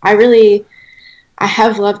 I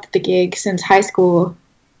have loved the gig since high school,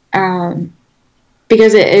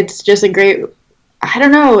 because it's just a great. I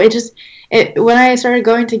don't know. When I started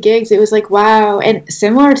going to gigs, it was like wow, and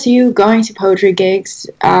similar to going to poetry gigs,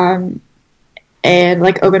 and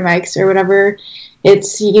like open mics or whatever.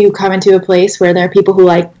 It's you come into a place where there are people who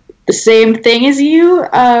like the same thing as you,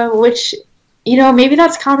 which. Maybe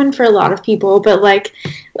that's common for a lot of people, but like,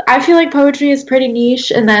 I feel like poetry is pretty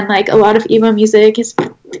niche, and then like a lot of emo music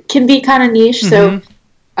can be kind of niche. So,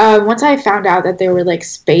 once I found out that there were like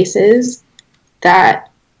spaces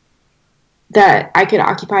that I could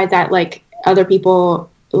occupy that like other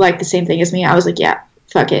people like the same thing as me, I was like, yeah,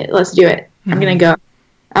 fuck it, let's do it. I'm gonna go.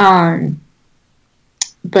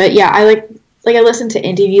 But yeah, I I listened to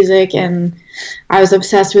indie music, and I was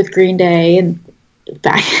obsessed with Green Day, and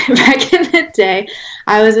back in the day,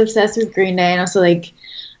 I was obsessed with Green Day, and also like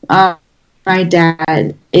my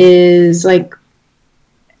dad is like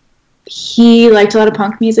he liked a lot of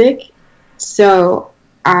punk music, so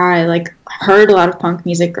I like heard a lot of punk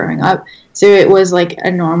music growing up, so it was like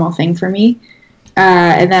a normal thing for me,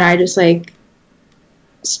 and then I just like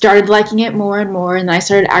started liking it more and more, and I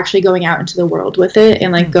started actually going out into the world with it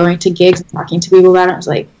and like going to gigs and talking to people about it. I was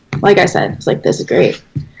like I said, it's like, this is great.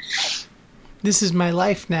 This is my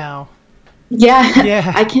life now.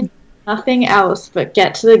 Yeah. I can do nothing else but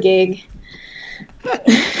get to the gig.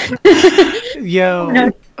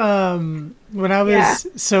 Yo, when I was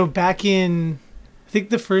so back in, I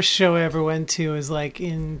think the first show I ever went to was like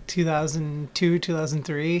in 2002,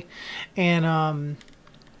 2003, and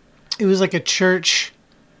it was like a church,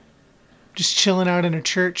 just chilling out in a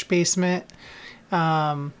church basement,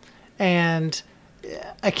 and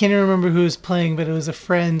I can't even remember who was playing, but it was a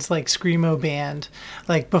friend's like screamo band,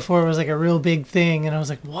 like before it was like a real big thing, and I was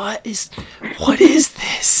like, what is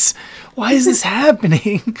this? Why is this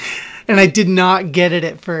happening? And I did not get it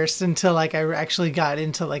at first until like I actually got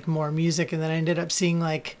into like more music, and then I ended up seeing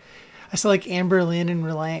like I saw like Amber Lynn and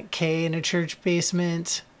Reliant K in a church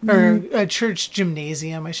basement or a church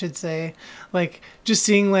gymnasium, I should say, like just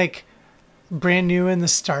seeing like brand new in the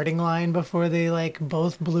starting line before they like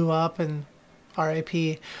both blew up and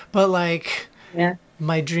RIP. But like Yeah.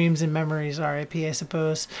 my dreams and memories RIP, I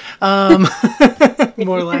suppose.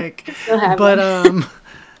 More like, Still have but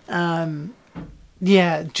them.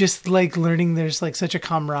 yeah, just like learning there's like such a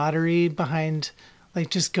camaraderie behind like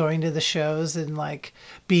just going to the shows and like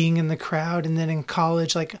being in the crowd. And then in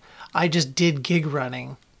college, like I just did gig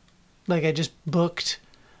running. Like I just booked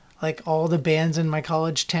like all the bands in my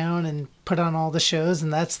college town and put on all the shows.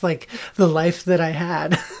 And that's like the life that I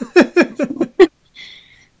had.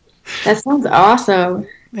 That sounds awesome.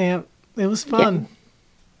 Yeah, it was fun. It was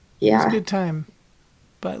Yeah. a good time.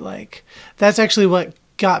 But like, that's actually what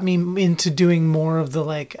got me into doing more of the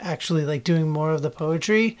like actually like doing more of the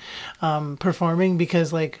poetry performing,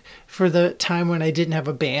 because like for the time when I didn't have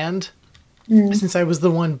a band, since I was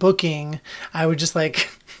the one booking, I would just like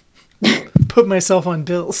put myself on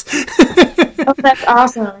bills. Oh, that's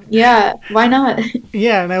awesome. Yeah, why not?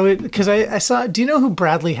 Yeah, and I would, because I saw, do you know who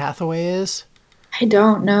Bradley Hathaway is? I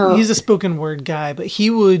don't know. He's a spoken word guy, but he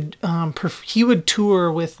would he would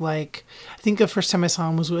tour with like, I think the first time I saw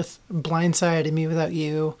him was with Blindside and Me Without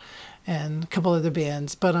You and a couple other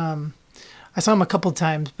bands. But I saw him a couple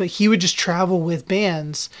times, but he would just travel with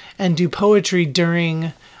bands and do poetry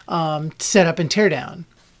during setup and teardown,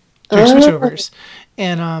 during switchovers.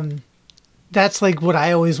 And that's like what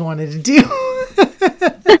I always wanted to do.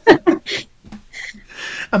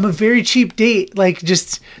 I'm a very cheap date. Like,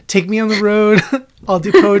 just take me on the road. I'll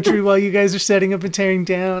do poetry while you guys are setting up and tearing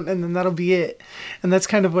down, and then that'll be it. And that's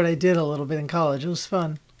kind of what I did a little bit in college. It was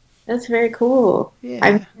fun. That's very cool. Yeah.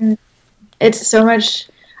 I mean, it's so much.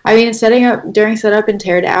 I mean, during setup and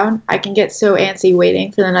tear down, I can get so antsy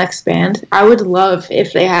waiting for the next band. I would love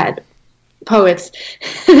if they had poets.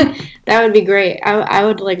 That would be great. I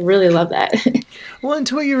would like really love that. Well, and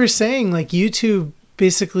to what you were saying, like YouTube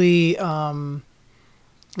basically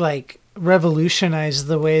like revolutionized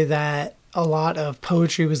the way that a lot of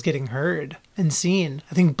poetry was getting heard and seen.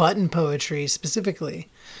 I think button poetry specifically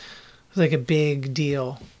was like a big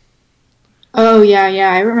deal. Oh yeah,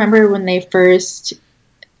 yeah. I remember when they first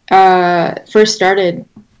started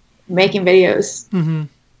making videos, and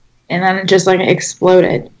then it just like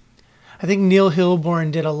exploded. I think Neil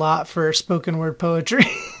Hilborn did a lot for spoken word poetry.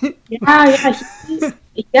 Yeah.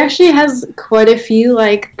 He actually has quite a few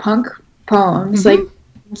like punk poems, like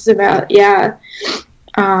it's about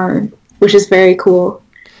which is very cool.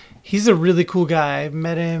 He's a really cool guy. I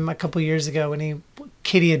met him a couple years ago when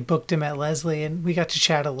Katie had booked him at Leslie, and we got to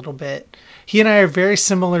chat a little bit. He and I are very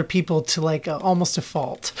similar people to like almost a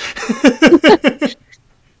fault.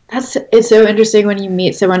 It's so interesting when you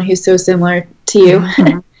meet someone who's so similar to you.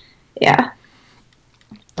 Yeah.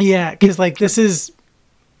 Yeah, because like this is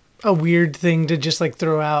a weird thing to just like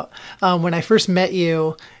throw out. When I first met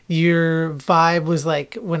you, your vibe was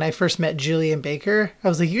like when I first met Julian Baker. I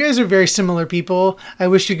was like, you guys are very similar people. I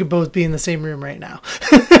wish you could both be in the same room right now.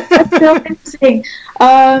 That's so interesting.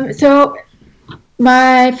 So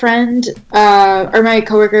my friend or my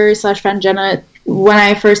coworker / friend Jenna, when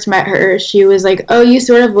I first met her, she was like, "Oh, you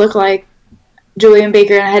sort of look like Julian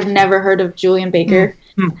Baker," and I had never heard of Julian Baker.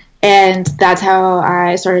 And that's how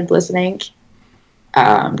I started listening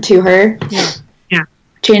to her. Yeah.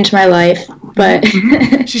 Changed my life. But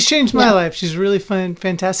she's changed my life. She's a really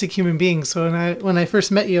fantastic human being. So when I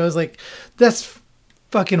first met you, I was like, that's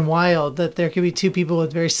fucking wild that there could be two people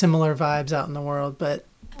with very similar vibes out in the world. But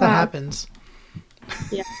that happens.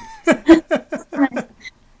 Yeah.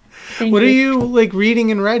 What are you like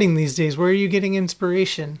reading and writing these days? Where are you getting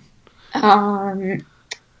inspiration?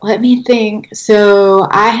 Let me think. So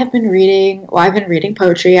I've been reading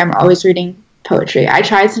poetry. I'm always reading poetry. I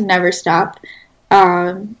try to never stop.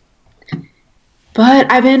 But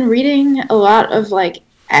I've been reading a lot of like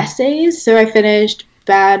essays. So I finished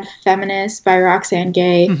Bad Feminist by Roxane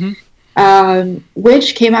Gay,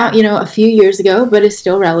 which came out, a few years ago, but is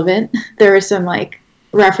still relevant. There were some like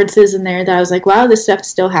references in there that I was like, wow, this stuff's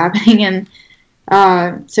still happening. And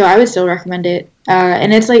so I would still recommend it.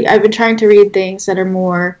 And it's like I've been trying to read things that are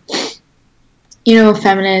more,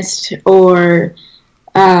 feminist or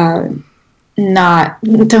don't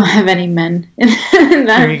have any men in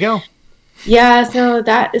that. There you go. Yeah, so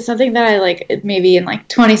that is something that I like maybe in like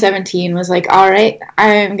 2017 was like, all right,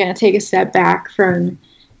 I'm going to take a step back from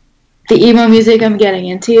the emo music I'm getting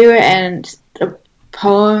into and the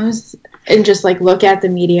poems and just like look at the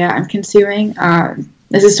media I'm consuming.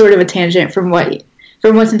 This is sort of a tangent from what's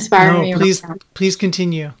inspiring me. Please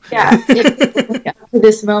continue. Yeah, to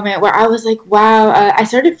this moment where I was like, wow, I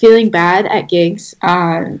started feeling bad at gigs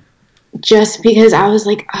just because I was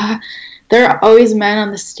like, there are always men on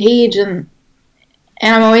the stage and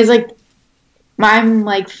I'm always like I'm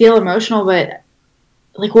like feel emotional, but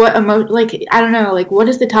like like I don't know, like what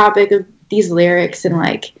is the topic of these lyrics? And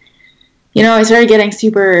like, I started getting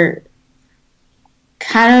super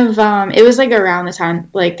kind of it was like around the time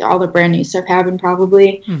like all the brand new stuff happened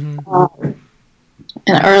probably.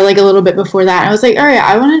 And or like a little bit before that. And I was like, all right,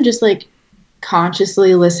 I want to just like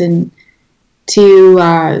consciously listen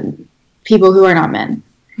to people who are not men,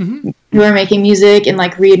 who are making music, and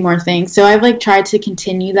like read more things. So I've like tried to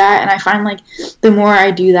continue that, and I find like the more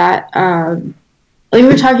I do that, like we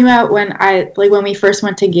were talking about when we first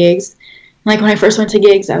went to gigs. Like when I first went to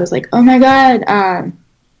gigs, I was like, oh my god,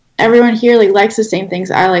 everyone here like likes the same things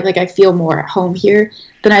I like. Like I feel more at home here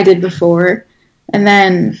than I did before. And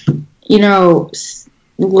then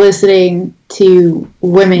listening to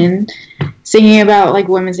women singing about like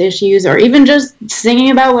women's issues, or even just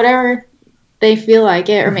singing about whatever they feel like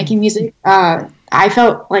it, or making music, I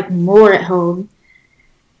felt like more at home,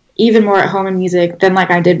 even more at home in music than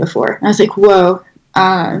like I did before. And I was like, whoa,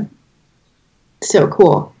 so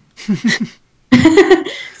cool.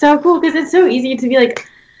 So cool, because it's so easy to be like,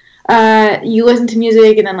 you listen to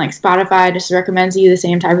music and then like Spotify just recommends you the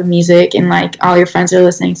same type of music, and like all your friends are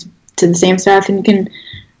listening to the same stuff, and you can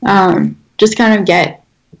just kind of get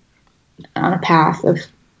on a path of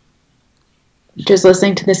just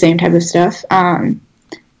listening to the same type of stuff.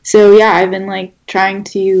 So yeah, I've been like trying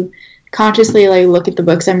to consciously like look at the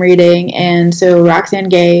books I'm reading, and so Roxane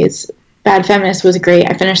Gay's Bad Feminist was great.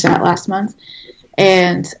 I finished that last month,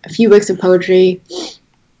 and a few books of poetry.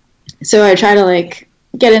 So I try to like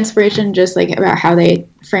get inspiration just like about how they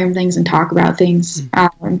frame things and talk about things,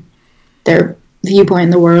 their viewpoint in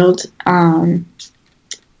the world.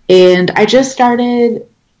 And I just started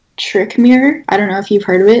Trick Mirror. I don't know if you've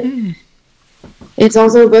heard of it. It's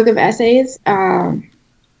also a book of essays.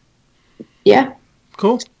 Yeah.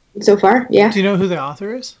 Cool. So far, yeah. Do you know who the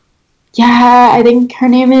author is? Yeah, I think her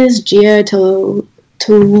name is Gia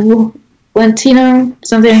Tolentino,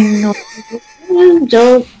 something.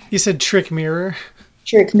 Joe. You said Trick Mirror.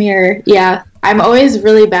 Trick Mirror, yeah. I'm always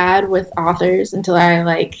really bad with authors until I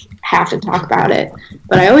like have to talk about it,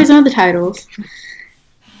 but I always know the titles.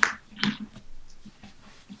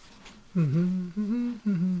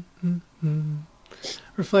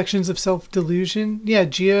 Reflections of Self-Delusion. Yeah,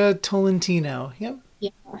 Gia Tolentino. Yep.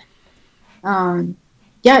 Yeah.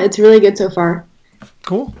 Yeah, it's really good so far.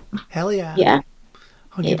 Cool. Hell yeah. Yeah.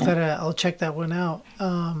 I'll give that I'll check that one out.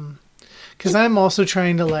 Because I'm also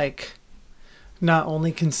trying to like not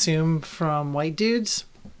only consume from white dudes.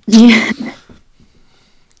 Yeah.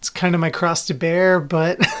 It's kind of my cross to bear,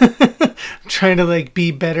 but I'm trying to like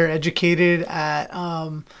be better educated at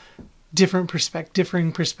differing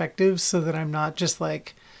perspectives, so that I'm not just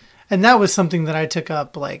like, and that was something that I took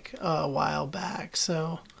up like a while back.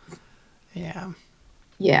 So yeah,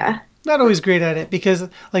 not always great at it, because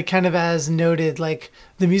like kind of as noted, like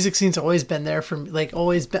the music scene's always been there for me, like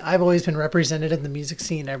I've always been represented in the music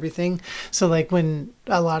scene and everything. So like when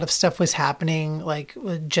a lot of stuff was happening, like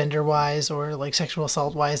gender wise or like sexual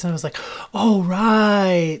assault wise, and I was like, oh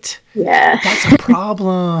right, yeah, that's a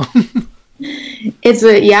problem. It's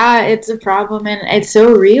a problem, and it's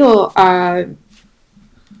so real.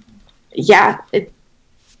 Yeah, it's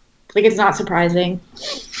not surprising.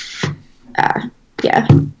 Yeah.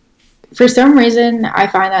 For some reason, I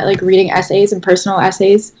find that like reading essays and personal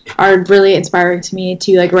essays are really inspiring to me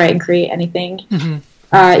to like write and create anything.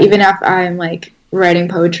 Even if I'm like writing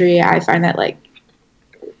poetry, I find that like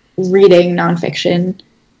reading nonfiction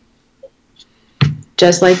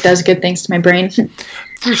just like does good things to my brain.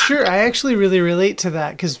 For sure. I actually really relate to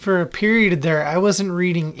that, because for a period there, I wasn't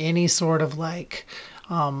reading any sort of like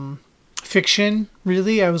fiction,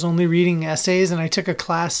 really. I was only reading essays, and I took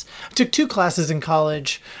two classes in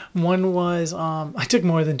college. One was, I took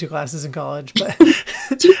more than 2 classes in college, but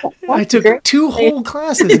I took 2 whole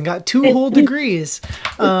classes and got 2 whole degrees.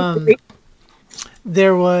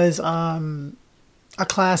 There was a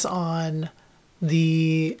class on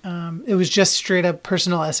it was just straight up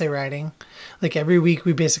personal essay writing. Like every week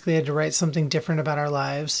we basically had to write something different about our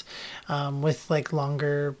lives, with like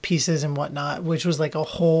longer pieces and whatnot, which was like a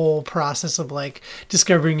whole process of like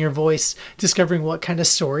discovering your voice, discovering what kind of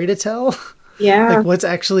story to tell. Yeah. Like what's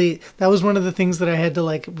actually, that was one of the things that I had to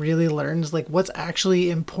like really learn, is like what's actually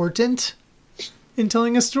important in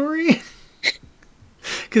telling a story.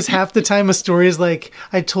 Because half the time a story is like,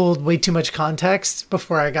 I told way too much context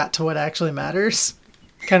before I got to what actually matters.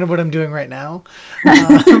 Kind of what I'm doing right now.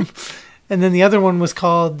 And then the other one was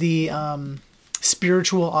called the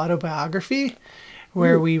Spiritual Autobiography,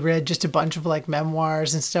 where we read just a bunch of like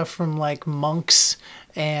memoirs and stuff from like monks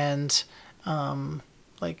and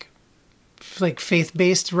like like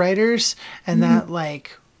faith-based writers, and that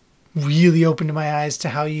like really opened my eyes to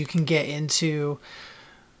how you can get into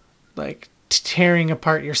like tearing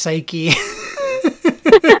apart your psyche.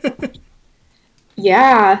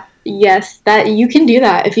 Yeah. Yes, that you can do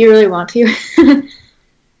that if you really want to.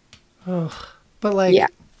 Oh, but like, Yeah.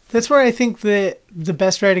 that's where I think that the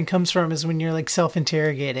best writing comes from is when you're like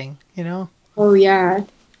self-interrogating, you know? Oh yeah.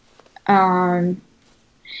 Yeah,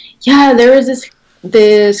 there was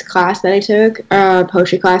this class that I took, a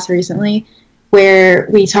poetry class recently, where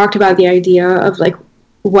we talked about the idea of like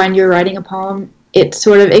when you're writing a poem, it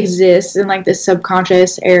sort of exists in like this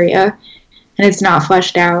subconscious area, and it's not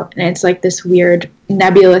fleshed out, and it's like this weird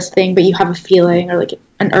nebulous thing, but you have a feeling or like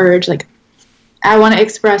an urge, like I want to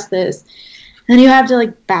express this, and you have to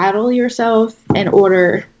like battle yourself in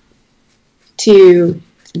order to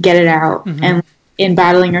get it out. And in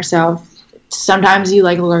battling yourself, sometimes you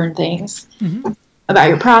like learn things about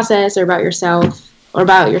your process or about yourself or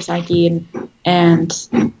about your psyche, and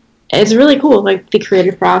it's really cool, like the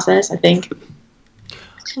creative process, I think.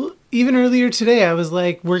 Well, even earlier today, I was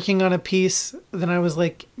like working on a piece. Then I was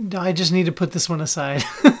like, no, I just need to put this one aside.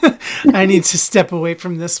 I need to step away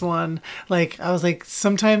from this one. Like, I was like,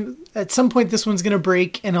 at some point, this one's going to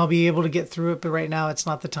break and I'll be able to get through it. But right now, it's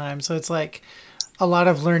not the time. So it's like a lot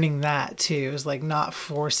of learning that too, is like not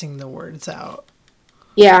forcing the words out.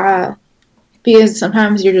 Yeah, because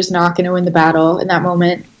sometimes you're just not going to win the battle in that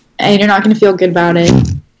moment, and you're not going to feel good about it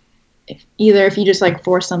either if you just like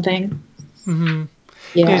force something.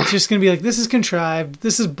 Yeah. It's just going to be like, this is contrived.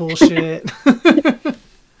 This is bullshit.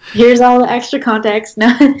 Here's all the extra context.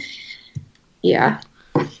 No. Yeah.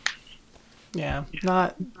 Yeah.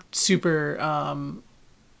 Not super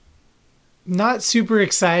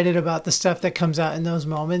excited about the stuff that comes out in those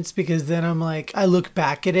moments, because then I'm like, I look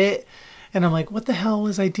back at it and I'm like, what the hell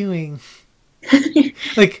was I doing?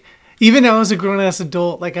 Like, even now as a grown-ass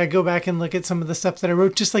adult, like I go back and look at some of the stuff that I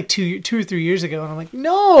wrote just like 2 or 3 years ago, and I'm like,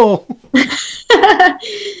 no.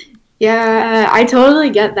 Yeah, I totally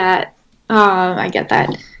get that. I get that.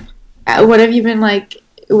 What have you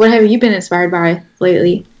been inspired by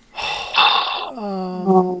lately?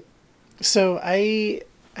 So I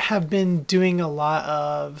have been doing a lot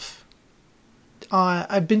of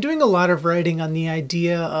I've been doing a lot of writing on the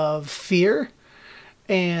idea of fear,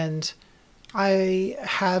 and I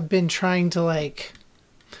have been trying to like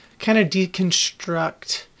kind of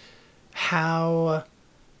deconstruct how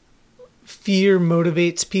fear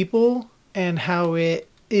motivates people, and how it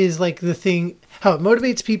is like how it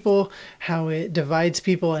motivates people, how it divides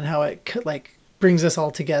people, and how it like brings us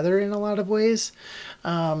all together in a lot of ways.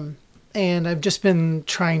 And I've just been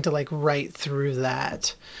trying to like write through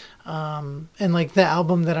that. And like the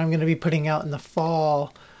album that I'm going to be putting out in the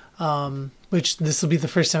fall, which this will be the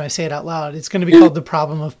first time I say it out loud, it's going to be called The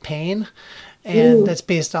Problem of Pain. And that's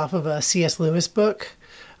based off of a C.S. Lewis book.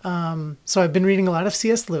 So I've been reading a lot of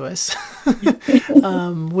C.S. Lewis,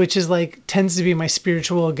 which is like, tends to be my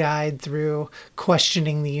spiritual guide through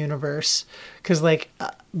questioning the universe. Cause like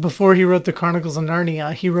before he wrote the Chronicles of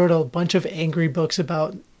Narnia, he wrote a bunch of angry books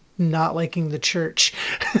about not liking the church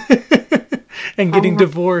and getting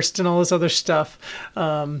divorced and all this other stuff,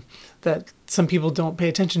 that some people don't pay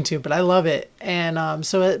attention to, but I love it. And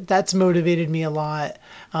so that's motivated me a lot.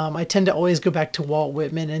 I tend to always go back to Walt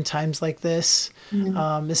Whitman in times like this,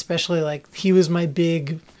 especially like he was my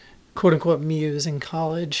big quote unquote muse in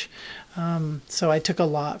college. So I took a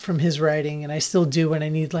lot from his writing, and I still do when I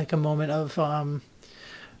need like a moment of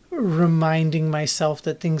reminding myself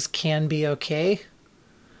that things can be okay.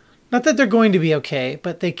 Not that they're going to be okay,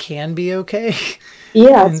 but they can be okay.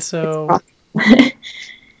 Yeah. And so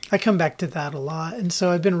I come back to that a lot. And so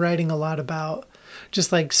I've been writing a lot about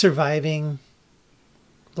just like surviving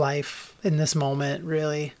life in this moment,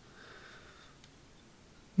 really.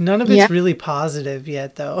 None of it's really positive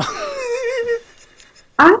yet, though.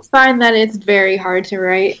 I find that it's very hard to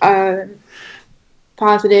write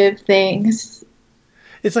positive things.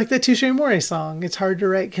 It's like the Touche Amore song. It's hard to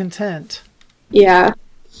write content. Yeah.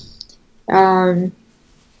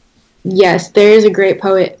 Yes, there is a great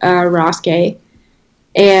poet, Ross Gay,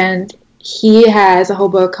 and he has a whole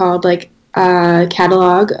book called like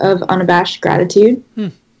Catalog of Unabashed Gratitude.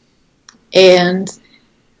 And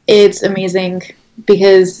it's amazing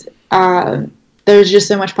because there's just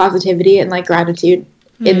so much positivity and like gratitude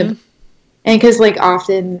in the, and because like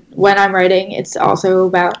often when I'm writing, it's also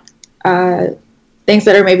about things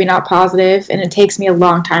that are maybe not positive, and it takes me a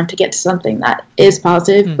long time to get to something that is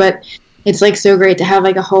positive, but it's like so great to have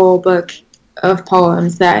like a whole book of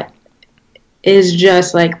poems that is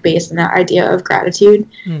just like based on that idea of gratitude,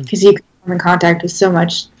 because you come in contact with so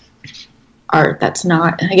much art that's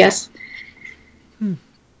not, I guess.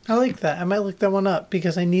 I like that. I might look that one up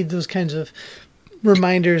because I need those kinds of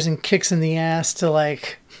reminders and kicks in the ass to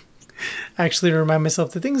like actually remind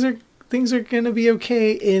myself that things are going to be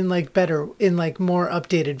okay in like better, in like more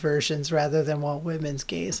updated versions rather than Walt Whitman's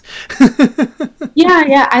gaze.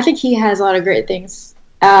 Yeah, I think he has a lot of great things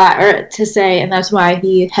to say, and that's why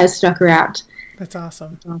he has stuck around. That's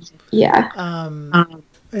awesome. Yeah.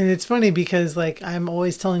 And it's funny because like I'm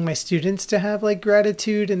always telling my students to have like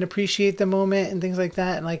gratitude and appreciate the moment and things like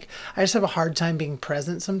that. And like I just have a hard time being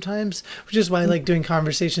present sometimes, which is why I like doing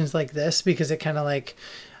conversations like this, because it kind of like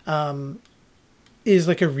is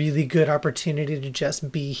like a really good opportunity to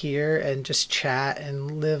just be here and just chat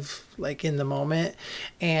and live like in the moment.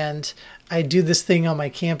 And I do this thing on my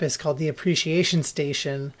campus called the Appreciation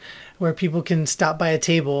Station, where people can stop by a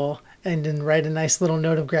table and then write a nice little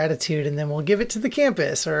note of gratitude, and then we'll give it to the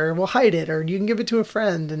campus, or we'll hide it, or you can give it to a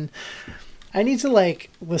friend. And I need to like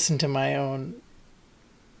listen to my own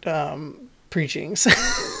preachings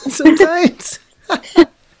sometimes.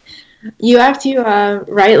 You have to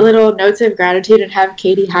write little notes of gratitude and have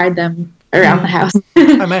Katie hide them around the house.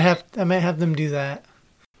 I might have them do that.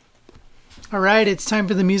 All right, it's time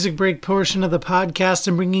for the music break portion of the podcast.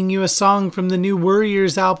 I'm bringing you a song from the new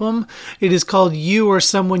Warriors album. It is called You or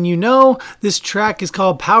Someone You Know. This track is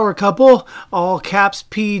called Power Couple, all caps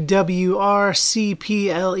PWRCPLE,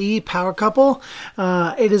 Power Couple.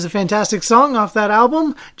 It is a fantastic song off that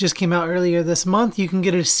album. Just came out earlier this month. You can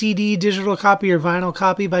get a CD, digital copy, or vinyl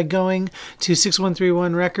copy by going to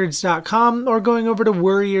 6131records.com or going over to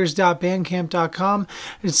warriors.bandcamp.com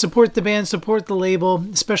and support the band, support the label,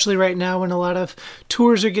 especially right now when a lot of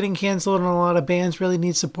tours are getting canceled and a lot of bands really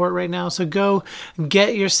need support right now. So go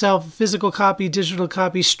get yourself a physical copy, digital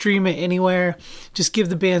copy, stream it anywhere. Just give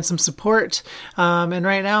the band some support. And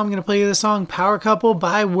right now I'm going to play you the song Power Couple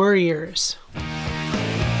by Warriors.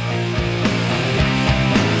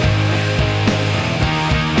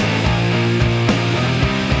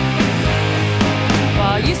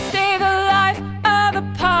 While you stay the life of the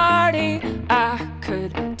party, I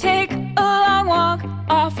could take a long walk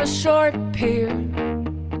off a short pier.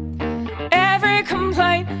 Every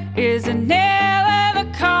complaint is a nail in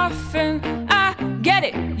the coffin. I get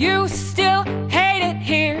it, you still hate it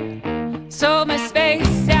here. Sold my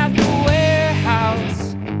space at the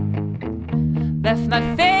warehouse, left my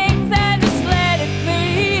things and just let it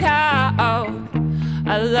bleed out.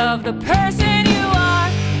 I love the person you are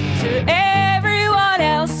to everyone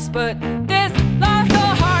else, but this loss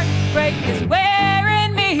of heartbreak is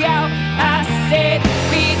wearing me out. I said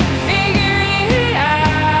we can figure it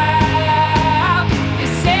out. You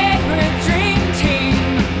said we're a dream team.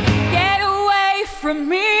 Get away from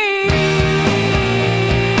me.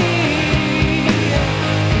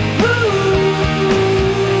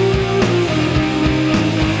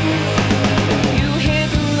 You hit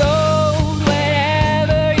the road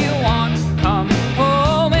whenever you want. Come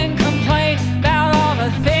home and complain about all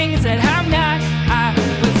the things that I'm not. I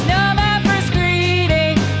was numb at first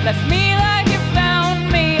greeting, left me like you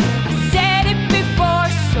found me. I said it before,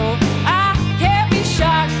 so I can't be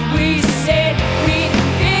shocked. We said we'd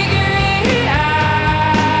figure it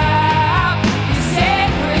out. You said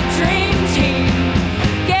we're a dream team.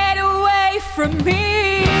 Get away from me.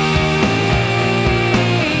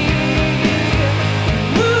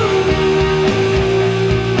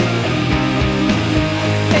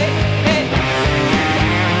 Hey, hey.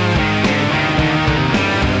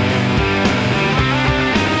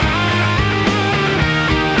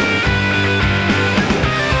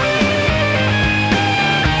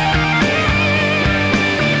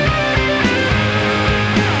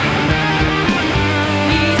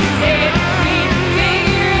 We said we'd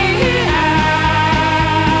figure it out.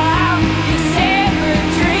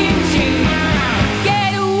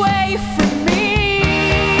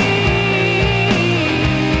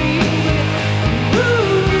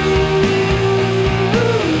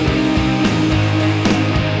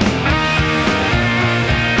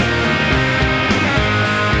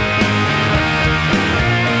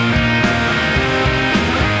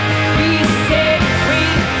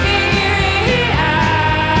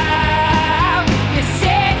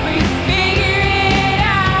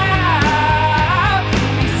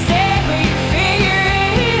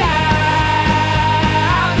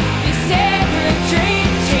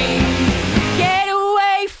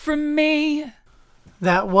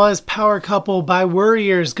 That was Power Couple by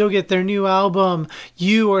Worriers. Go get their new album,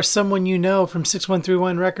 You or Someone You Know, from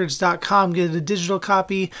 6131records.com. Get a digital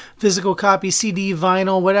copy, physical copy, CD,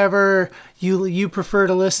 vinyl, whatever you prefer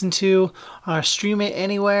to listen to. Stream it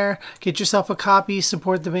anywhere. Get yourself a copy.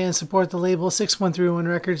 Support the band, support the label,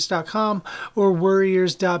 6131records.com or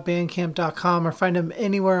worriers.bandcamp.com, or find them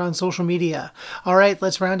anywhere on social media. All right,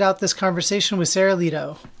 let's round out this conversation with Sarah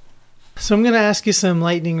Lito. So I'm going to ask you some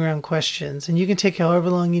lightning round questions, and you can take however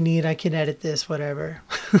long you need. I can edit this, whatever.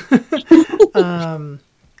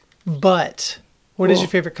 But what is your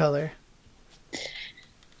favorite color?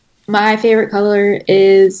 My favorite color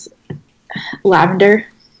is lavender.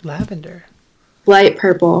 Lavender. Light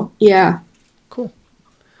purple. Yeah. Cool.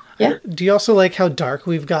 Yeah. Do you also like how dark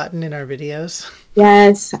we've gotten in our videos?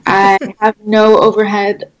 Yes. I have no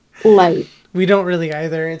overhead light. We don't really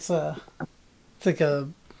either. It's like a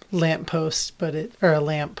lamp post, or a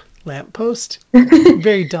lamp post.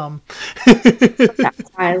 Very dumb. That's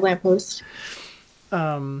my lamppost.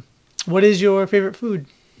 What is your favorite food?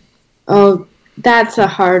 Oh, that's a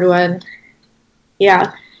hard one.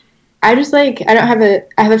 Yeah. I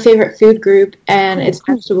have a favorite food group, and it's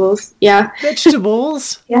vegetables. Yeah.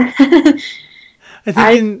 Vegetables? Yeah. I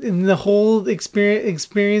think in the whole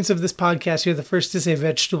experience of this podcast, you're the first to say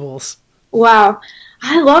vegetables. Wow.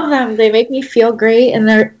 I love them. They make me feel great, and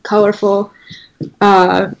they're colorful.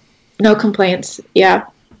 No complaints. Yeah.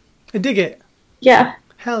 I dig it. Yeah.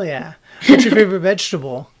 Hell yeah. What's your favorite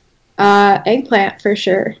vegetable? Eggplant for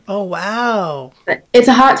sure. Oh, wow. It's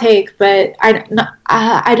a hot take, but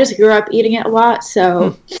I just grew up eating it a lot,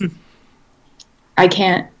 so I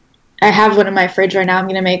can't. I have one in my fridge right now. I'm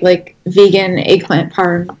gonna make like vegan eggplant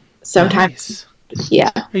parm sometime. Nice. Yeah.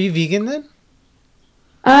 Are you vegan then?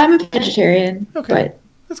 I'm a vegetarian. Okay. But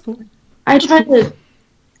that's cool. I try to.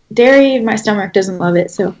 Dairy, my stomach doesn't love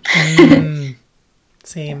it, so.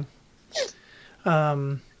 Same.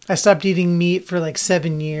 I stopped eating meat for like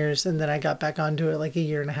 7 years, and then I got back onto it like a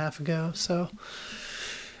year and a half ago. So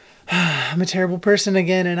I'm a terrible person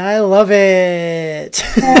again, and I love it.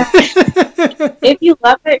 If you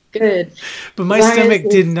love it, good. But my stomach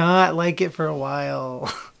did not like it for a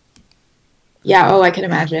while. Yeah, I can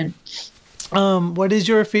imagine. What is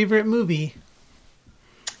your favorite movie?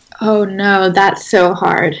 Oh no, that's so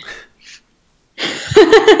hard.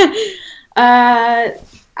 I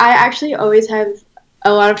actually always have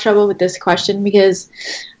a lot of trouble with this question because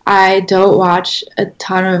I don't watch a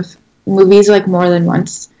ton of movies like more than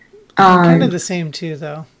once. Kind of the same too,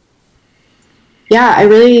 though. Yeah, I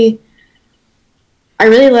really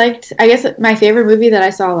liked. I guess my favorite movie that I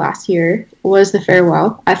saw last year was The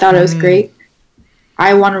Farewell. I thought it was great.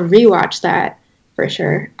 I want to rewatch that for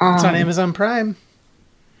sure. It's on Amazon Prime.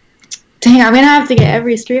 Dang, I'm gonna have to get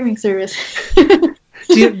every streaming service.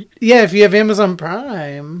 Yeah, if you have Amazon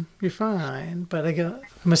Prime, you're fine. But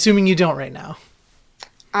I'm assuming you don't right now.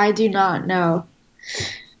 I do not know.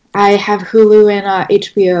 I have Hulu and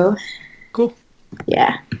HBO. Cool.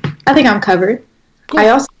 Yeah, I think I'm covered. Cool. I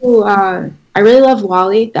also I really love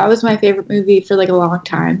WALL-E. That was my favorite movie for like a long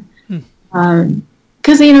time.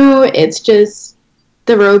 Because it's just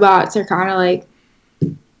the robots are kind of like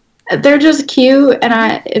they're just cute,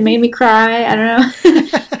 and it made me cry. I don't know.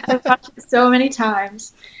 I've watched it so many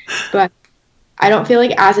times, but I don't feel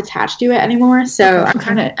like as attached to it anymore. So I'm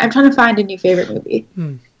trying to find a new favorite movie.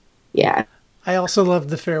 Yeah. I also loved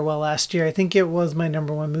The Farewell last year. I think it was my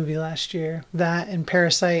number one movie last year. That and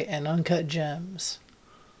Parasite and Uncut Gems.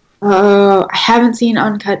 Oh, I haven't seen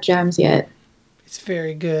Uncut Gems yet. It's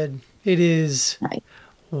very good. It is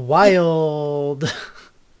wild.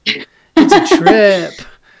 It's a trip.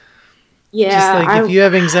 Yeah. Just like if you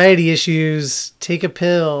have anxiety issues, take a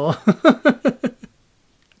pill.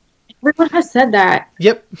 Everyone has said that.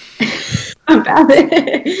 Yep. About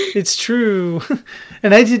it. It's true.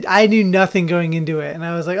 And I knew nothing going into it. And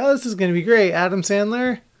I was like, oh, this is going to be great. Adam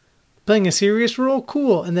Sandler playing a serious role?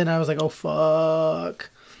 Cool. And then I was like, oh, fuck.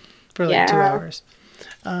 For like 2 hours.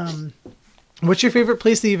 What's your favorite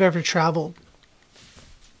place that you've ever traveled?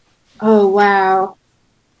 Oh, wow.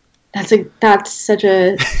 That's such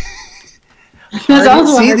a...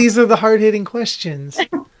 See, these are the hard-hitting questions.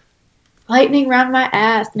 Lightning round my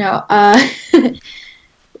ass. No.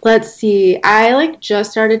 Let's see. I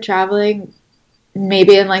just started traveling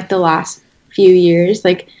maybe in the last few years.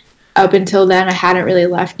 Up until then, I hadn't really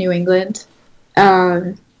left New England.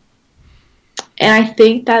 And I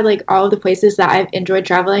think that all of the places that I've enjoyed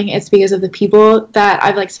traveling, it's because of the people that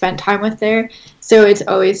I've spent time with there. So it's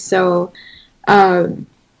always so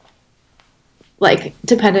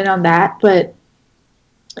dependent on that. But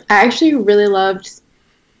I actually really loved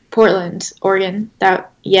Portland, Oregon. The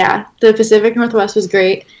Pacific Northwest was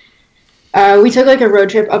great. We took like a road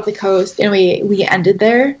trip up the coast, and we ended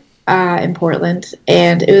there in Portland,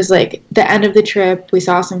 and it was like the end of the trip. We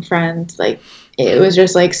saw some friends. Like it was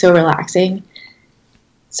just like so relaxing.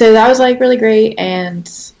 So that was like really great. And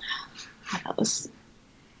what else?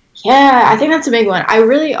 Yeah, I think that's a big one. I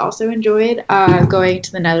really also enjoyed going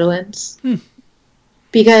to the Netherlands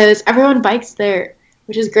because everyone bikes there,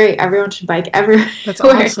 which is great. Everyone should bike everywhere. That's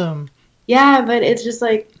awesome. Yeah, but it's just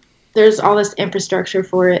like there's all this infrastructure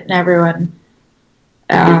for it, and everyone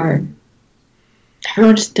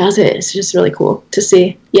just does it. It's just really cool to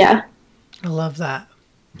see. Yeah, I love that.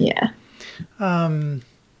 Yeah.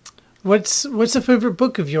 What's a favorite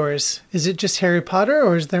book of yours? Is it just Harry Potter,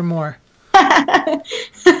 or is there more?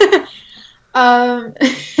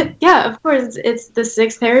 Yeah, of course, it's the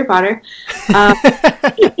 6th Harry Potter.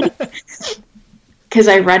 Because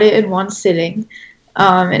I read it in one sitting,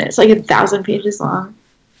 and it's like 1,000 pages long.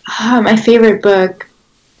 My favorite book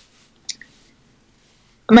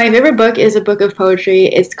is a book of poetry.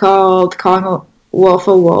 It's called Calling a Wolf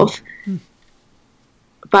a Wolf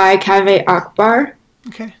by Kaveh Akbar.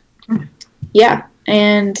 Okay. Yeah,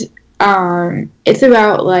 and it's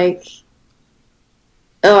about like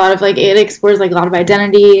a lot of like it explores like a lot of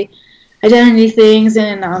identity things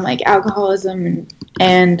and like alcoholism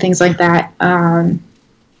and things like that.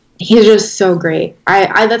 He's just so great.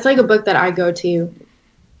 I that's like a book that I go to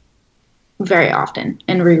very often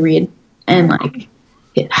and reread, and like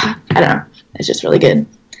I don't know, it's just really good.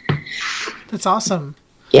 That's awesome.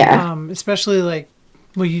 Yeah. Especially like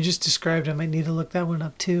what you just described. I might need to look that one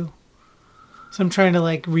up too. So I'm trying to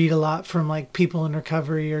like read a lot from like people in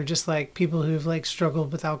recovery or just like people who've like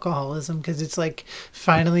struggled with alcoholism, because it's like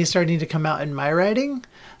finally starting to come out in my writing.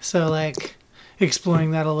 So like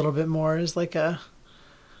exploring that a little bit more is like a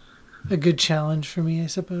good challenge for me, I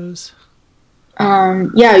suppose.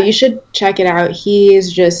 Yeah, you should check it out. He's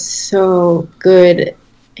just so good.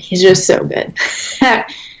 He's just so good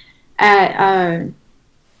at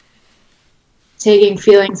taking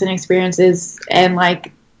feelings and experiences and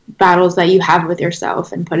like battles that you have with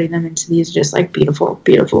yourself and putting them into these just like beautiful,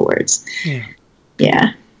 beautiful words. Yeah.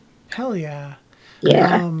 Yeah. Hell yeah.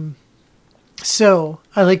 Yeah. So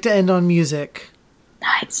I like to end on music.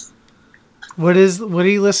 Nice. What are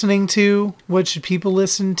you listening to? What should people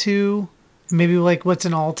listen to? Maybe like what's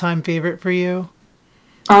an all-time favorite for you?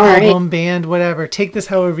 All right. Album, band, whatever. Take this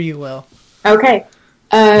however you will. Okay.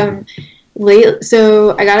 So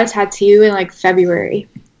I got a tattoo in like February,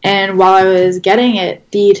 and while I was getting it,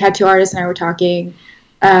 the tattoo artist and I were talking,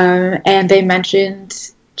 and they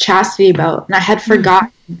mentioned Chastity Belt, and I had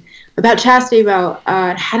forgotten about Chastity Belt.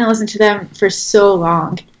 I hadn't listened to them for so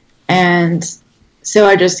long, and so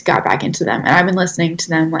I just got back into them, and I've been listening to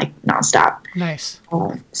them like nonstop. Nice.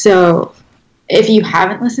 So if you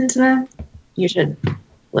haven't listened to them, you should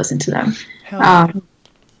listen to them.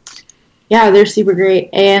 Yeah, they're super great.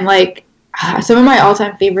 And like some of my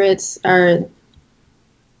all-time favorites are,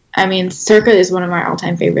 I mean, Circa is one of my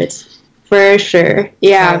all-time favorites for sure.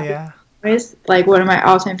 Yeah. It's like one of my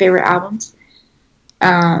all-time favorite albums.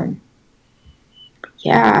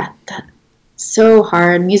 Yeah, that's so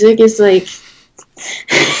hard. Music is like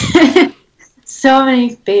so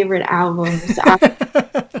many favorite albums.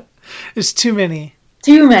 There's too many.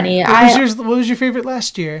 Too many. What was your favorite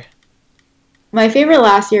last year? My favorite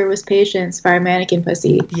last year was Patience by Mannequin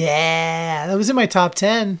Pussy. Yeah, that was in my top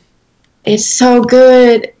 10. It's so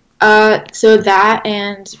good. So that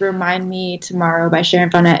and Remind Me Tomorrow by Sharon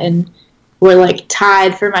Van Etten were like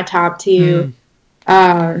tied for my top 2.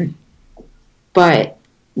 But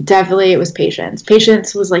definitely it was Patience.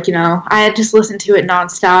 Patience was like, I had just listened to it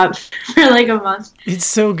nonstop for like a month. It's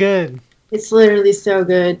so good. It's literally so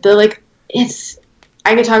good.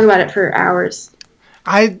 I could talk about it for hours.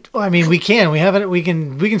 I mean, we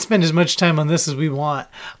can spend as much time on this as we want.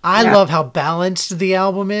 I love how balanced the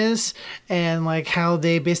album is, and like how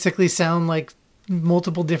they basically sound like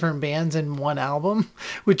multiple different bands in one album,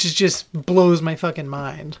 which is just blows my fucking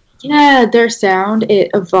mind. Yeah, their sound, it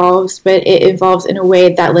evolves, but it evolves in a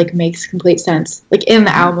way that like makes complete sense. Like in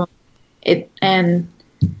the album,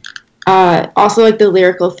 also like the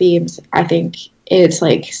lyrical themes, I think it's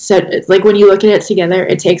like like when you look at it together,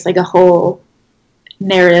 it takes like a whole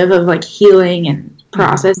narrative of like healing and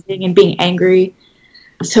processing and being angry.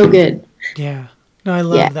 So good. Yeah. No, I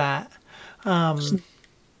love that.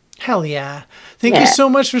 Hell yeah. Thank you so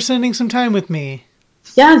much for spending some time with me.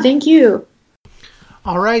 Yeah, thank you.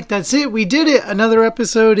 All right, that's it. We did it. Another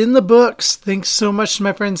episode in the books. Thanks so much to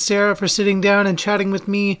my friend Sarah for sitting down and chatting with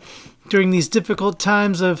me during these difficult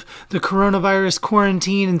times of the coronavirus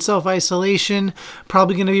quarantine and self-isolation.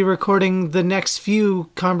 Probably going to be recording the next few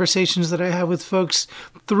conversations that I have with folks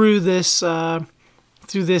through this means.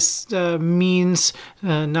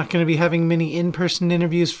 Not going to be having many in-person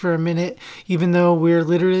interviews for a minute, even though we're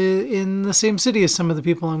literally in the same city as some of the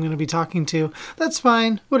people I'm going to be talking to. That's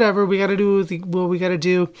fine. Whatever. We got to do what we got to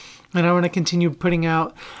do. And I want to continue putting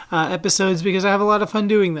out episodes because I have a lot of fun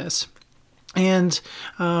doing this. And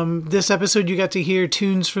this episode, you got to hear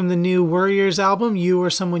tunes from the new Warriors album, You or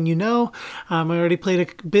Someone You Know. I already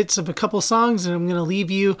played bits of a couple songs, and I'm going to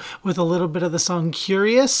leave you with a little bit of the song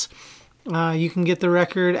Curious. You can get the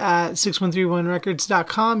record at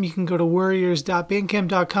 6131records.com. You can go to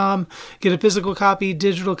warriors.bandcamp.com, get a physical copy,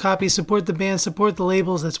 digital copy, support the band, support the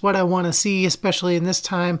labels. That's what I want to see, especially in this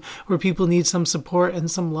time where people need some support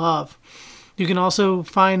and some love. You can also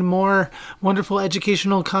find more wonderful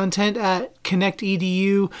educational content at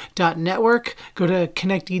connectedu.network. Go to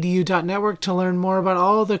connectedu.network to learn more about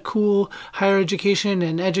all the cool higher education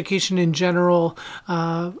and education in general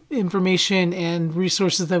information and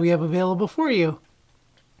resources that we have available for you.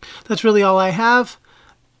 That's really all I have.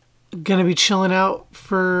 Going to be chilling out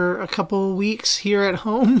for a couple weeks here at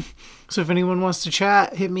home. So if anyone wants to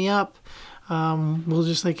chat, hit me up. We'll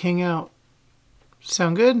just hang out.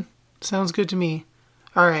 Sound good? Sounds good to me.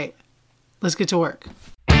 All right, let's get to work.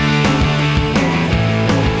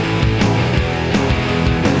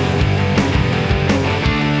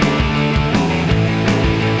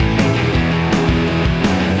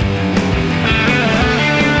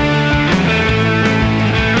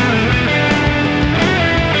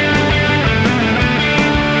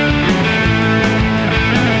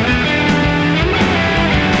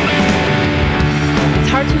 It's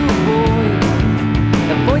hard to avoid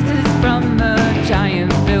the voices from the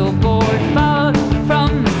giant billboard, followed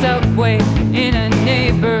from the subway in a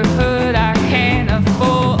neighborhood I can't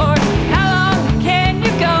afford. How long can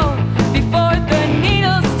you go before the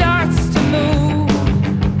needle starts to move?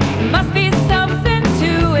 Must be something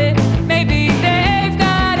to it, maybe they've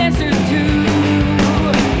got answers too.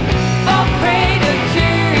 Fall prey to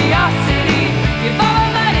curiosity, give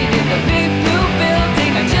all my money to the big blue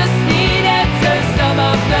building. I just need answers some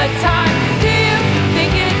of the time. Do you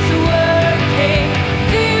think it's working?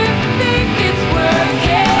 Do you think it's working?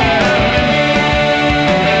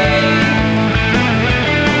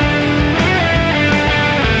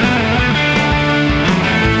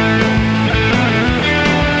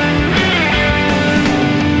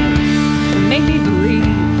 Make me believe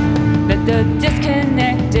that the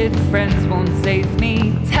disconnected friends won't save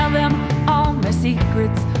me. Tell them all my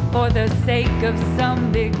secrets for the sake of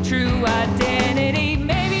some big true identity.